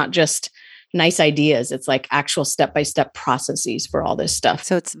business. It's not just nice ideas. It's like actual step-by-step processes for all this stuff.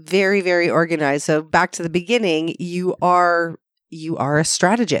 So it's very, very organized. So back to the beginning, you are a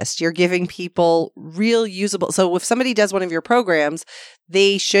strategist. You're giving people real usable. So if somebody does one of your programs,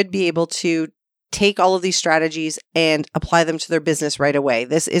 they should be able to take all of these strategies and apply them to their business right away.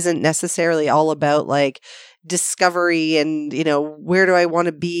 This isn't necessarily all about like discovery and, where do I want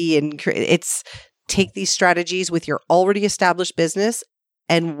to be? And it's take these strategies with your already established business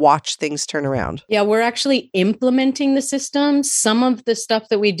and watch things turn around. Yeah, we're actually implementing the system. Some of the stuff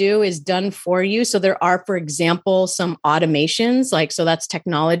that we do is done for you. So there are, for example, some automations, so that's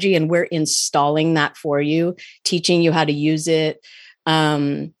technology, and we're installing that for you, teaching you how to use it.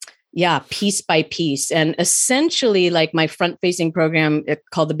 Piece by piece. And essentially, like my front-facing program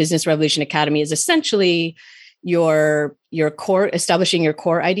called the Business Revolution Academy is essentially your core, establishing your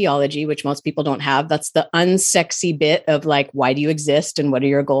core ideology, which most people don't have. That's the unsexy bit of like, why do you exist and what are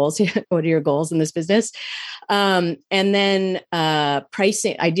your goals? What are your goals in this business? And then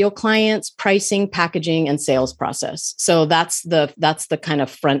pricing, ideal clients, pricing, packaging, and sales process. So that's the kind of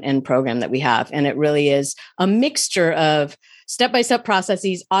front end program that we have. And it really is a mixture of step-by-step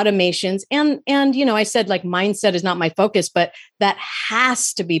processes, automations, and I said like mindset is not my focus, but that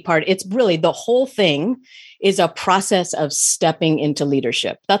has to be part. It's really the whole thing is a process of stepping into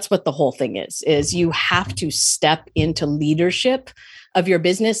leadership. That's what the whole thing is you have to step into leadership of your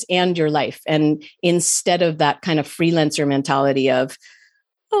business and your life. And instead of that kind of freelancer mentality of,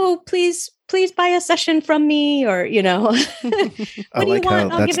 oh, please buy a session from me, or, what I do like you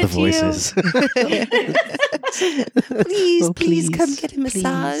want? how I'll that's give the it voices. Please come get a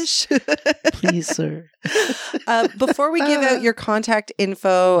massage. Please, sir. Before we give out your contact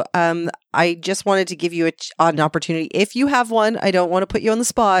info, I just wanted to give you an opportunity. If you have one, I don't want to put you on the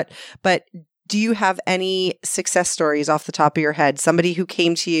spot, but do you have any success stories off the top of your head? Somebody who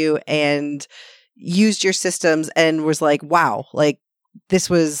came to you and used your systems and was like, wow, like this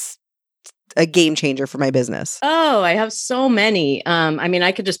was a game changer for my business? Oh, I have so many.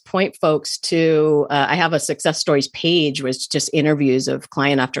 I could just point folks to, I have a success stories page, which is just interviews of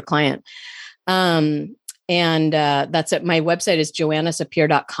client after client. And And that's it. My website is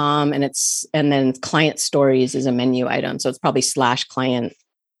joannasappear.com, and then client stories is a menu item. So it's probably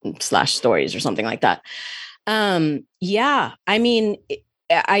 /client/stories or something like that. Yeah, I mean,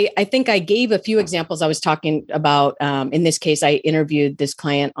 I think I gave a few examples. I was talking about, in this case, I interviewed this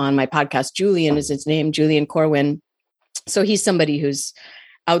client on my podcast. Julian is his name, Julian Corwin. So he's somebody who's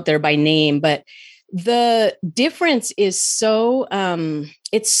out there by name, but the difference is so,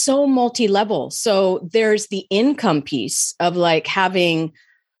 it's so multi-level. So there's the income piece of like having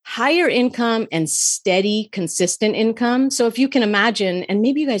higher income and steady, consistent income. So if you can imagine, and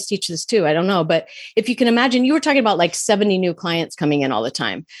maybe you guys teach this too, I don't know, but if you can imagine, you were talking about like 70 new clients coming in all the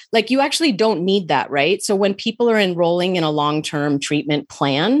time. Like you actually don't need that, right? So when people are enrolling in a long-term treatment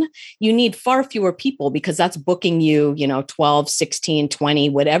plan, you need far fewer people because that's booking you, 12, 16, 20,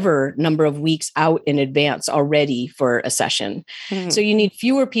 whatever number of weeks out in advance already for a session. Mm-hmm. So you need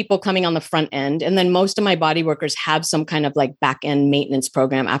fewer people coming on the front end. And then most of my body workers have some kind of like back end maintenance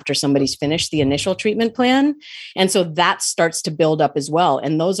program after somebody's finished the initial treatment plan. And so that starts to build up as well.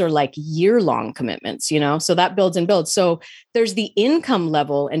 And those are like year-long commitments, so that builds and builds. So there's the income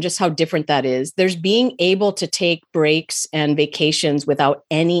level and just how different that is. There's being able to take breaks and vacations without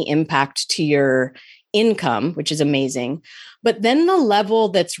any impact to your income, which is amazing. But then the level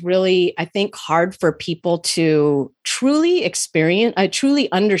that's really, I think, hard for people to truly experience,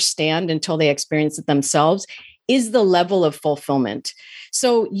 truly understand until they experience it themselves, is the level of fulfillment.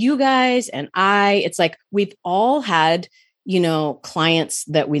 So you guys and it's like we've all had, clients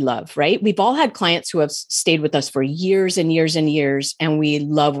that we love, right? We've all had clients who have stayed with us for years and years and years, and we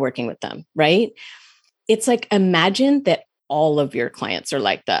love working with them, right? It's like, imagine that all of your clients are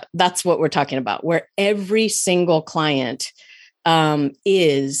like that. That's what we're talking about, where every single client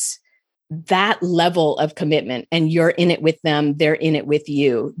is that level of commitment, and you're in it with them, they're in it with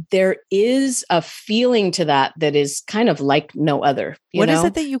you. There is a feeling to that is kind of like no other. What is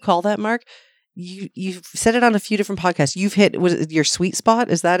it that you call that, Mark? You've said it on a few different podcasts. You've hit your sweet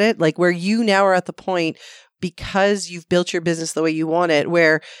spot. Is that it? Like where you now are at the point, because you've built your business the way you want it,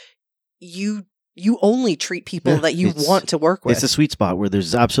 where you only treat people that you want to work with. It's a sweet spot where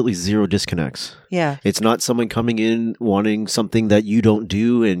there's absolutely zero disconnects. Yeah. It's not someone coming in wanting something that you don't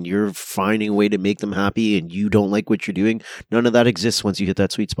do and you're finding a way to make them happy and you don't like what you're doing. None of that exists once you hit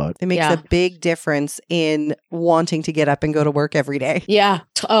that sweet spot. It makes a big difference in wanting to get up and go to work every day. Yeah.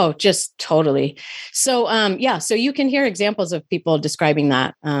 Just totally. So, so you can hear examples of people describing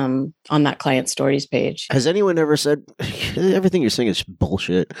that on that client stories page. Has anyone ever said, everything you're saying is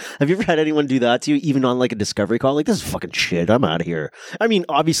bullshit? Have you ever had anyone do that to you, even on like a discovery call? Like, this is fucking shit. I'm out of here. I mean,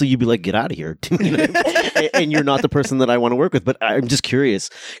 obviously you'd be like, get out of here. And you're not the person that I want to work with, but I'm just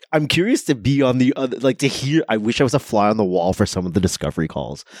curious. I'm curious to be on the other, like to hear, I wish I was a fly on the wall for some of the discovery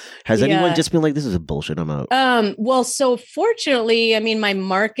calls. Has anyone just been like, this is a bullshit, I'm out? Well, so fortunately, I mean, my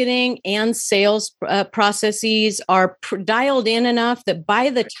marketing and sales processes are dialed in enough that by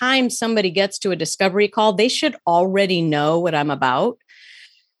the time somebody gets to a discovery call, they should already know what I'm about.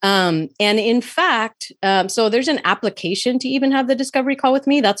 And in fact, so there's an application to even have the discovery call with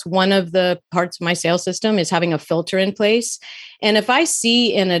me. That's one of the parts of my sales system, is having a filter in place. And if I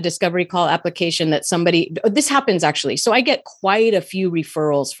see in a discovery call application that this happens actually. So I get quite a few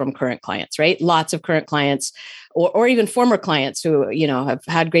referrals from current clients, right? Lots of current clients or even former clients who, have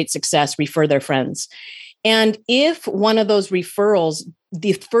had great success, refer their friends. And if one of those referrals,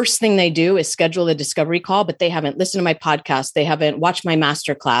 the first thing they do is schedule a discovery call, but they haven't listened to my podcast, they haven't watched my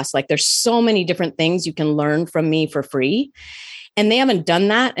masterclass. Like there's so many different things you can learn from me for free. And they haven't done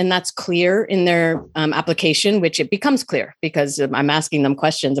that. And that's clear in their application, which it becomes clear because I'm asking them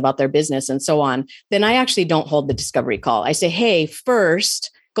questions about their business and so on. Then I actually don't hold the discovery call. I say, hey,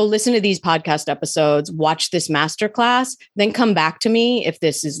 first, go listen to these podcast episodes, watch this masterclass, then come back to me if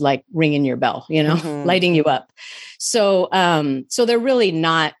this is like ringing your bell, lighting you up. So, so they're really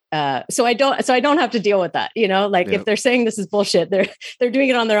not, so I don't have to deal with that, if they're saying this is bullshit, they're doing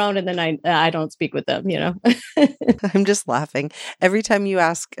it on their own. And then I don't speak with them, I'm just laughing. Every time you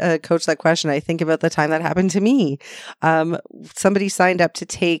ask a coach that question, I think about the time that happened to me. Somebody signed up to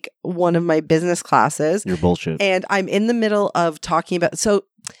take one of my business classes. You're bullshit. And I'm in the middle of talking about, so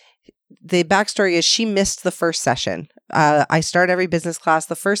the backstory is she missed the first session. I start every business class.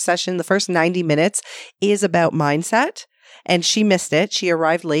 The first session, the first 90 minutes is about mindset. and she missed it. She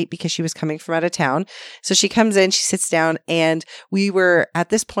arrived late because she was coming from out of town. So she comes in, she sits down, and we were at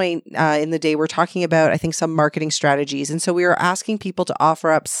this point in the day, we're talking about, I think, some marketing strategies. And so we were asking people to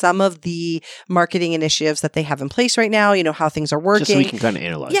offer up some of the marketing initiatives that they have in place right now, how things are working. Just so we can kind of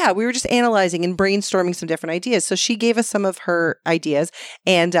analyze. Yeah, we were just analyzing and brainstorming some different ideas. So she gave us some of her ideas,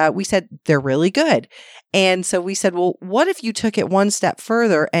 and we said, they're really good. And so we said, well, what if you took it one step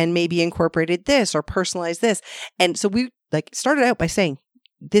further and maybe incorporated this or personalized this? And so we started out by saying,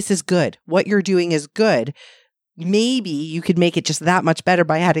 this is good. What you're doing is good. Maybe you could make it just that much better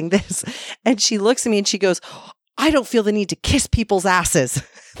by adding this. And she looks at me and she goes, I don't feel the need to kiss people's asses.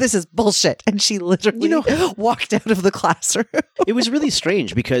 This is bullshit. And she literally walked out of the classroom. It was really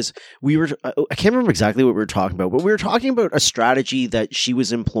strange because I can't remember exactly what we were talking about, but we were talking about a strategy that she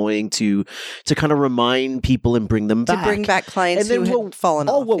was employing to kind of remind people and bring them back. To bring back clients who had fallen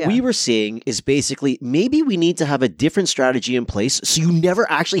off. What we were saying is basically, maybe we need to have a different strategy in place so you never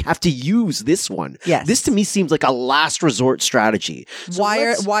actually have to use this one. Yes. This to me seems like a last resort strategy. So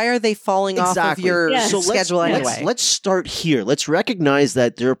why are they falling off of your schedule anyway? Let's start here. Let's recognize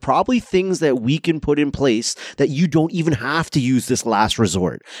that there are probably things that we can put in place that you don't even have to use this last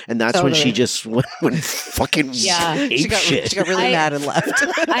resort. And that's when she just went fucking ape shit. She got really mad and left.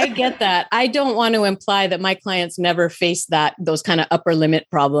 I get that. I don't want to imply that my clients never face those kind of upper limit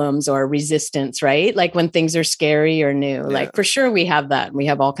problems or resistance, right? Like when things are scary or new. Like for sure we have that. We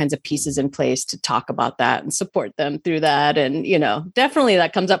have all kinds of pieces in place to talk about that and support them through that. And, definitely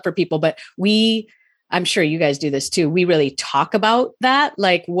that comes up for people. But I'm sure you guys do this too. We really talk about that,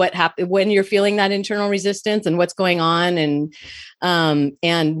 like what happened when you're feeling that internal resistance and what's going on, and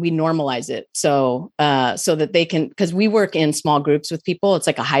we normalize it so that they can, because we work in small groups with people. It's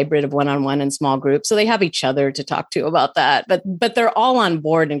like a hybrid of one-on-one and small groups, so they have each other to talk to about that. But they're all on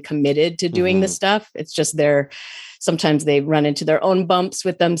board and committed to doing this stuff. It's just sometimes they run into their own bumps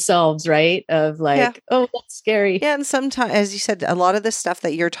with themselves, right? Of oh, that's scary. Yeah. And sometimes, as you said, a lot of the stuff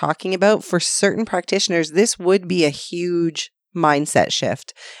that you're talking about for certain practitioners, this would be a huge mindset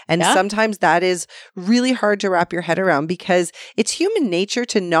shift. And sometimes that is really hard to wrap your head around because it's human nature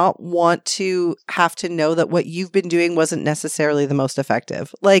to not want to have to know that what you've been doing wasn't necessarily the most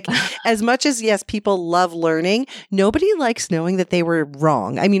effective. Like as much as, yes, people love learning, nobody likes knowing that they were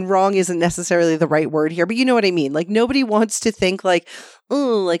wrong. I mean, wrong isn't necessarily the right word here, but you know what I mean? Like nobody wants to think like,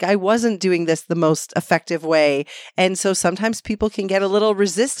 oh, like I wasn't doing this the most effective way. And so sometimes people can get a little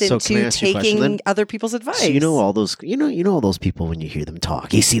resistant to taking other people's advice. So all those, all those people when you hear them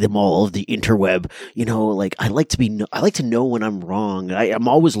talk, you see them all over the interweb, like I like to know when I'm wrong. I'm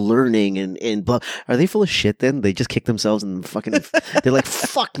always learning and blah. Are they full of shit then? They just kick themselves and fucking, they're like,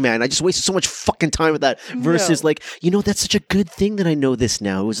 fuck man, I just wasted so much fucking time with that versus that's such a good thing that I know this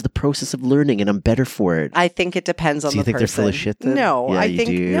now. It was the process of learning and I'm better for it. I think it depends on the person. Do you think they're full of shit then? No, yeah, I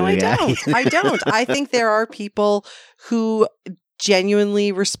think, no, I don't. I don't. I think there are people who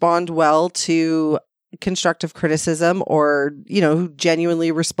genuinely respond well to constructive criticism or, who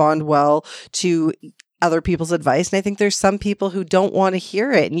genuinely respond well to other people's advice. And I think there's some people who don't want to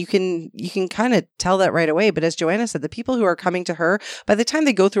hear it. And you can kind of tell that right away. But as Joanna said, the people who are coming to her, by the time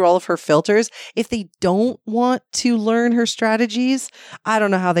they go through all of her filters, if they don't want to learn her strategies, I don't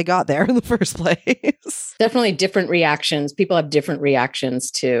know how they got there in the first place. Definitely different reactions. People have different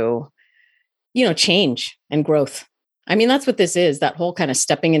reactions to, change and growth. I mean, that's what this is. That whole kind of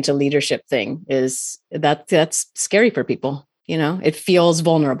stepping into leadership thing that's scary for people. It feels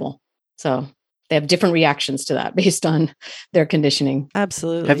vulnerable. So they have different reactions to that based on their conditioning.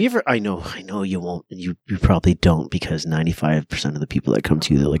 Absolutely. Have you ever, I know you won't, you probably don't because 95% of the people that come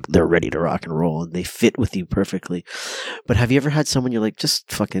to you, they're ready to rock and roll and they fit with you perfectly. But have you ever had someone you're like, just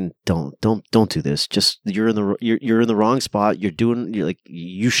fucking don't do this. Just, you're in the wrong spot.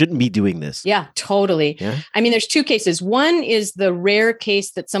 You shouldn't be doing this. Yeah, totally. Yeah? I mean, there's two cases. One is the rare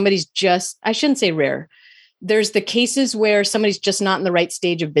case that somebody's I shouldn't say rare. There's the cases where somebody's just not in the right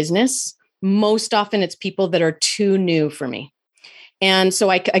stage of business. Most often it's people that are too new for me. And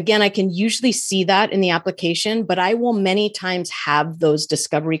so I can usually see that in the application, but I will many times have those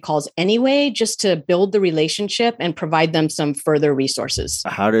discovery calls anyway, just to build the relationship and provide them some further resources.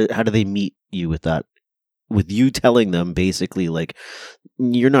 How do they meet you with that? With you telling them basically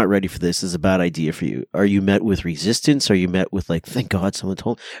you're not ready for this is a bad idea for you. Are you met with resistance? Are you met with thank God someone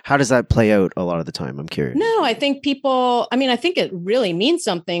told? How does that play out a lot of the time? I'm curious. No, I think I think it really means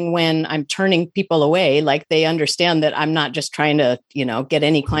something when I'm turning people away. Like they understand that I'm not just trying to, get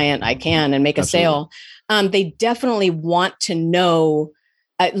any client I can and make a sale. They definitely want to know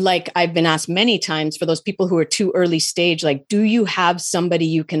I've been asked many times for those people who are too early stage, like, do you have somebody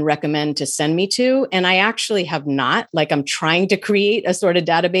you can recommend to send me to? And I actually have not. Like, I'm trying to create a sort of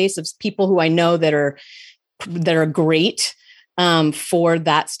database of people who I know that are great for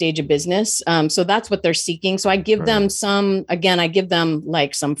that stage of business. So that's what they're seeking. So I give them I give them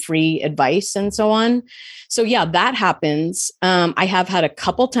like some free advice and so on. So yeah, that happens. I have had a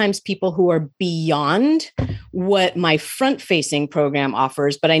couple times people who are beyond what my front-facing program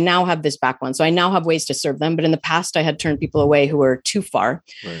offers, but I now have this back one. So I now have ways to serve them. But in the past, I had turned people away who were too far.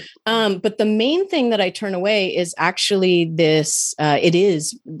 Right. But the main thing that I turn away is actually this, it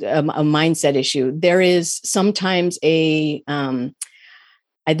is a mindset issue. There is sometimes I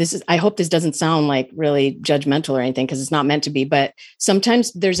hope this doesn't sound like really judgmental or anything, because it's not meant to be, but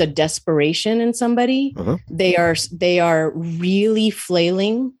sometimes there's a desperation in somebody. Uh-huh. They are really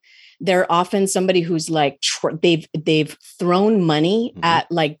flailing. They're often somebody who's like, they've thrown money at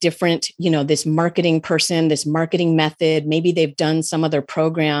like different, this marketing person, this marketing method. Maybe they've done some other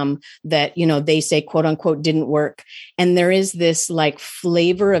program that, they say, quote unquote, didn't work. And there is this like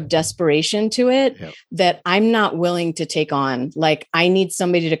flavor of desperation to it that I'm not willing to take on. Like, I need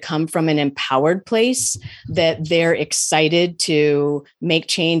somebody to come from an empowered place that they're excited to make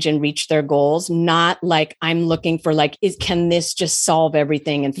change and reach their goals. Not like I'm looking for like, can this just solve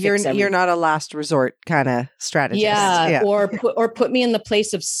everything and fix everything? You're not a last resort kind of strategist. Yeah. Or put me in the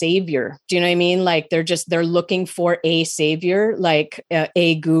place of savior. Do you know what I mean? Like they're looking for a savior, like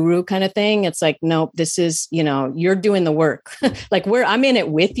a guru kind of thing. It's like, nope, this is, you're doing the work. Like I'm in it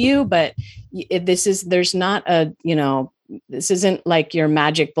with you, but this isn't like your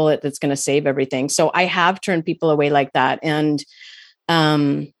magic bullet that's going to save everything. So I have turned people away like that. And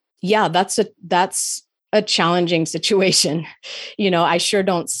that's a challenging situation. I sure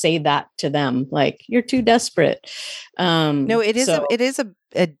don't say that to them. Like, you're too desperate. No,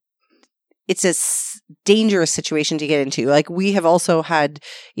 it's a dangerous situation to get into. Like, we have also had,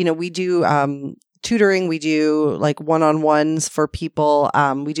 we do, tutoring, we do like one-on-ones for people.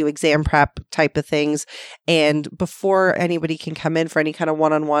 We do exam prep type of things. And before anybody can come in for any kind of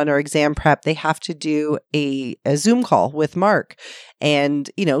one-on-one or exam prep, they have to do a Zoom call with Mark. And,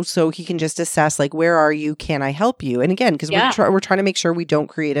 so he can just assess like, where are you? Can I help you? And again, because we're trying to make sure we don't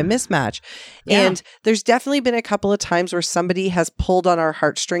create a mismatch. Yeah. And there's definitely been a couple of times where somebody has pulled on our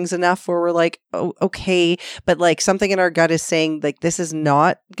heartstrings enough where we're like, oh, okay. But like something in our gut is saying like, this is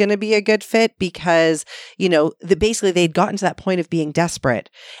not going to be a good fit because, basically they'd gotten to that point of being desperate.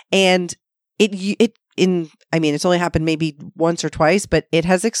 And it's only happened maybe once or twice, but it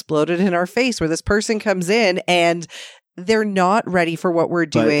has exploded in our face where this person comes in and they're not ready for what we're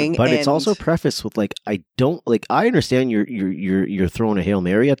doing. But it's also prefaced with like, I understand you're throwing a Hail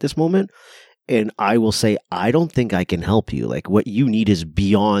Mary at this moment. And I will say, I don't think I can help you. Like, what you need is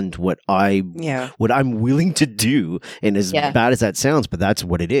beyond what I'm willing to do. And as bad as that sounds, but that's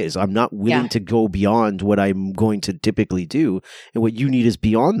what it is. I'm not willing to go beyond what I'm going to typically do. And what you need is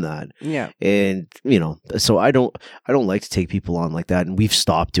beyond that. Yeah. And, so I don't like to take people on like that. And we've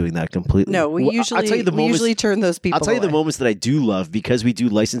stopped doing that completely. No, we usually turn those people I'll tell you the moments that I do love, because we do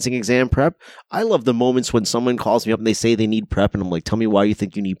licensing exam prep. I love the moments when someone calls me up and they say they need prep. And I'm like, tell me why you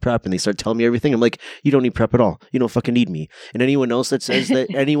think you need prep. And they start telling me everything. I'm like, you don't need prep at all. You don't fucking need me. And anyone else that says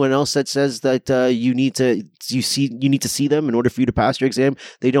that you need to see them in order for you to pass your exam,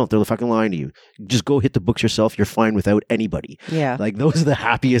 they don't. They're fucking lying to you. Just go hit the books yourself. You're fine without anybody. Yeah. Like, those are the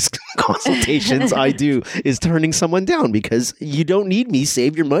happiest consultations I do, is turning someone down, because you don't need me.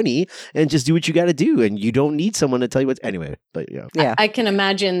 Save your money and just do what you got to do. And you don't need someone to tell you what. Anyway, but yeah. I can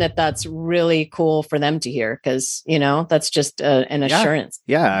imagine that's really cool for them to hear, because that's just an assurance.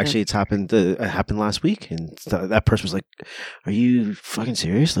 Yeah, actually, it's happened. Happened last week, and that person was like, "Are you fucking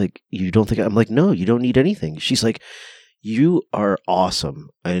serious? Like, you don't think?" I'm like, "No, you don't need anything." She's like, "You are awesome,"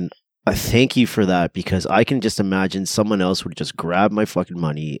 and I thank you for that, because I can just imagine someone else would just grab my fucking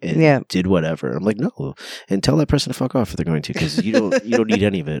money and did whatever. I'm like, no, and tell that person to fuck off if they're going to, because you don't need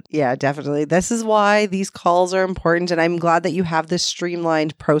any of it. Yeah, definitely. This is why these calls are important, and I'm glad that you have this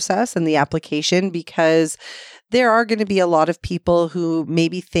streamlined process and the application, because there are going to be a lot of people who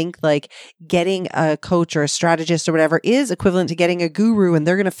maybe think like getting a coach or a strategist or whatever is equivalent to getting a guru, and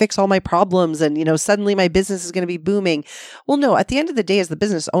they're going to fix all my problems, and suddenly my business is going to be booming. Well, no, at the end of the day, as the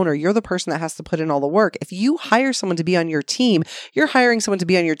business owner, you're the person that has to put in all the work. If you hire someone to be on your team, you're hiring someone to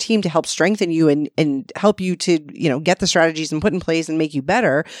be on your team to help strengthen you and help you to, get the strategies and put in place and make you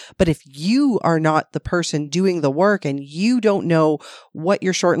better. But if you are not the person doing the work, and you don't know what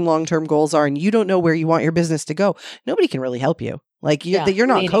your short and long-term goals are, and you don't know where you want your business to go, nobody can really help you. Like, you're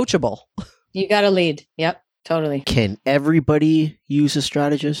not coachable. You got to lead. Yep. Totally. Can everybody use a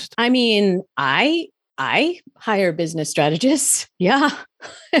strategist? I mean, I hire business strategists. Yeah.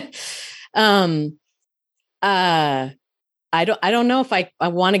 I don't know if I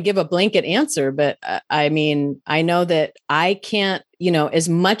want to give a blanket answer, but I mean, I know that I can't, as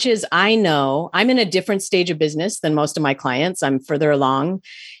much as I know, I'm in a different stage of business than most of my clients. I'm further along.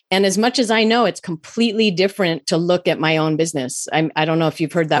 And as much as I know, it's completely different to look at my own business. I don't know if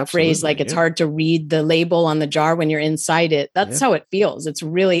you've heard that phrase, like it's hard to read the label on the jar when you're inside it. That's how it feels. It's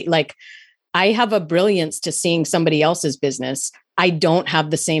really like, I have a brilliance to seeing somebody else's business. I don't have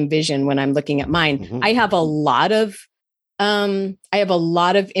the same vision when I'm looking at mine. Mm-hmm. I have a lot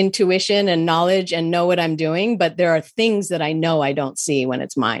of intuition and knowledge and know what I'm doing, but there are things that I know I don't see when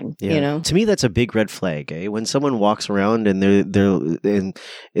it's mine. To me, that's a big red flag. When someone walks around and they're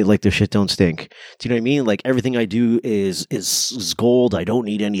like their shit don't stink. Do you know what I mean? Like everything I do is gold. I don't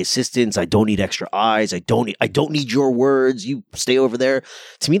need any assistance. I don't need extra eyes. I don't need your words. You stay over there.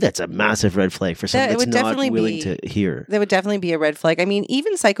 To me, that's a massive red flag for someone that's not willing to hear. That would definitely be a red flag. I mean,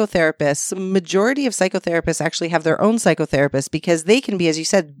 even psychotherapists, majority of psychotherapists actually have their own psychotherapist because they can be, as you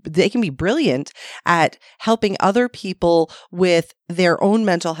said, they can be brilliant at helping other people with their own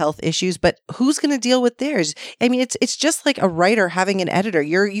mental health issues, but who's going to deal with theirs? I mean, it's just like a writer having an editor.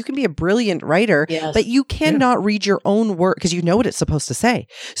 You can be a brilliant writer, but you cannot read your own work because you know what it's supposed to say.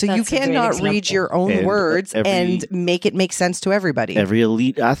 So you cannot read your own words and make it make sense to everybody. Every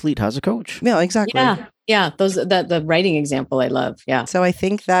elite athlete has a coach. Yeah, exactly. Yeah. The writing example I love. Yeah. So I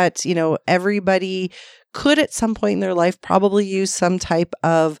think that, everybody could at some point in their life probably use some type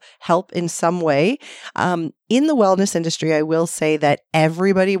of help in some way. In the wellness industry, I will say that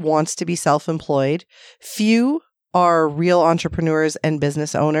everybody wants to be self-employed. Few are real entrepreneurs and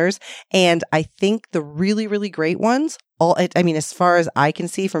business owners. And I think the really, really great ones, as far as I can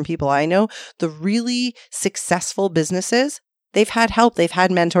see from people I know, the really successful businesses, they've had help, they've had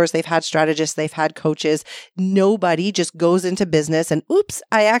mentors, they've had strategists, they've had coaches. Nobody just goes into business and, oops,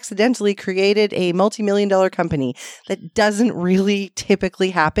 I accidentally created a multi-million-dollar company. That doesn't really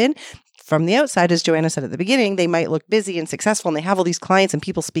typically happen. From the outside, as Joanna said at the beginning, they might look busy and successful and they have all these clients and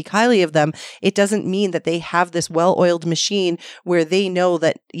people speak highly of them. It doesn't mean that they have this well-oiled machine where they know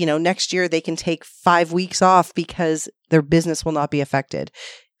that, next year they can take 5 weeks off because their business will not be affected.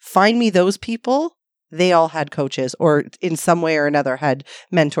 Find me those people. They all had coaches or in some way or another had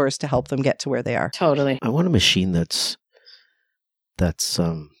mentors to help them get to where they are. Totally. I want a machine that's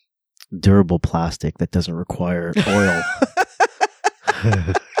durable plastic that doesn't require oil.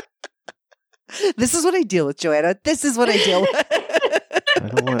 This is what I deal with, Joanna. This is what I deal with. I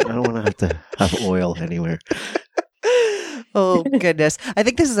don't want to have oil anywhere. Oh, goodness. I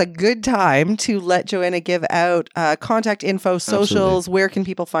think this is a good time to let Joanna give out contact info, socials. Absolutely. Where can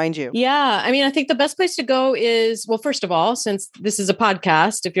people find you? Yeah. I mean, I think the best place to go is, well, first of all, since this is a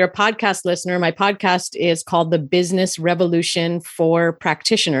podcast, if you're a podcast listener, my podcast is called The Business Revolution for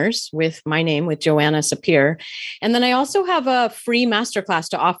Practitioners with my name, with Joanna Sapir. And then I also have a free masterclass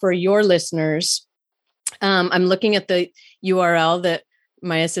to offer your listeners. I'm looking at the URL that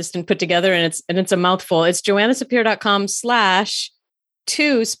my assistant put together and it's a mouthful. It's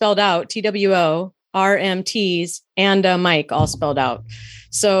joannasapir.com/2 spelled out, TWO, RMTs and Mike all spelled out.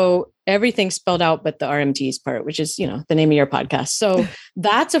 So everything's spelled out, but the RMTs part, which is, the name of your podcast. So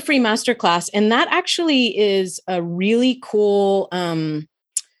that's a free masterclass. And that actually is a really cool,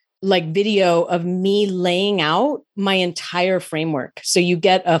 video of me laying out my entire framework. So you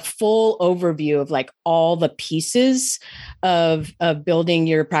get a full overview of all the pieces of building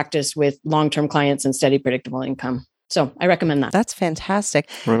your practice with long-term clients and steady, predictable income. So I recommend that. That's fantastic.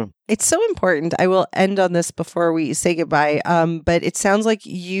 Right. It's so important. I will end on this before we say goodbye. But it sounds like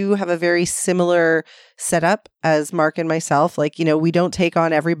you have a very similar setup as Mark and myself. We don't take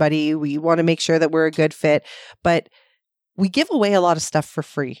on everybody. We want to make sure that we're a good fit, but we give away a lot of stuff for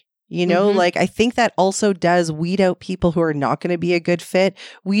free. I think that also does weed out people who are not going to be a good fit.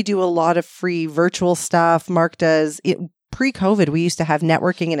 We do a lot of free virtual stuff. Mark does it. Pre-COVID, we used to have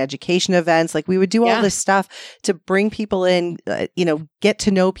networking and education events. We would do all this stuff to bring people in, get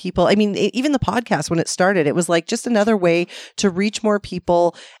to know people. I mean, even the podcast, when it started, it was just another way to reach more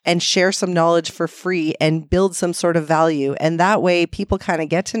people and share some knowledge for free and build some sort of value. And that way people kind of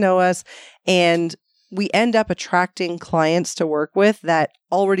get to know us and we end up attracting clients to work with that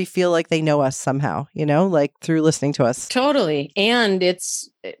already feel like they know us somehow, through listening to us. Totally. And it's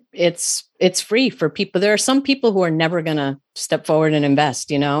free for people. There are some people who are never going to step forward and invest,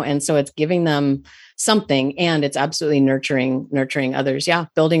 and so it's giving them something and it's absolutely nurturing others. Yeah.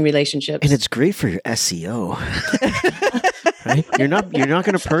 Building relationships. And it's great for your SEO. Right? You're not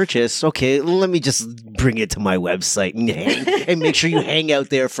going to purchase. Okay, let me just bring it to my website and make sure you hang out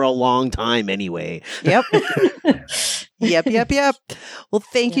there for a long time anyway. Yep. Yep. Well,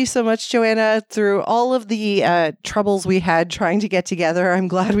 thank you so much, Joanna. Through all of the troubles we had trying to get together, I'm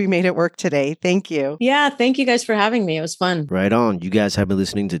glad we made it work today. Thank you. Yeah, thank you guys for having me. It was fun. Right on. You guys have been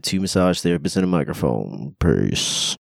listening to Two Massage Therapists and a Microphone. Peace.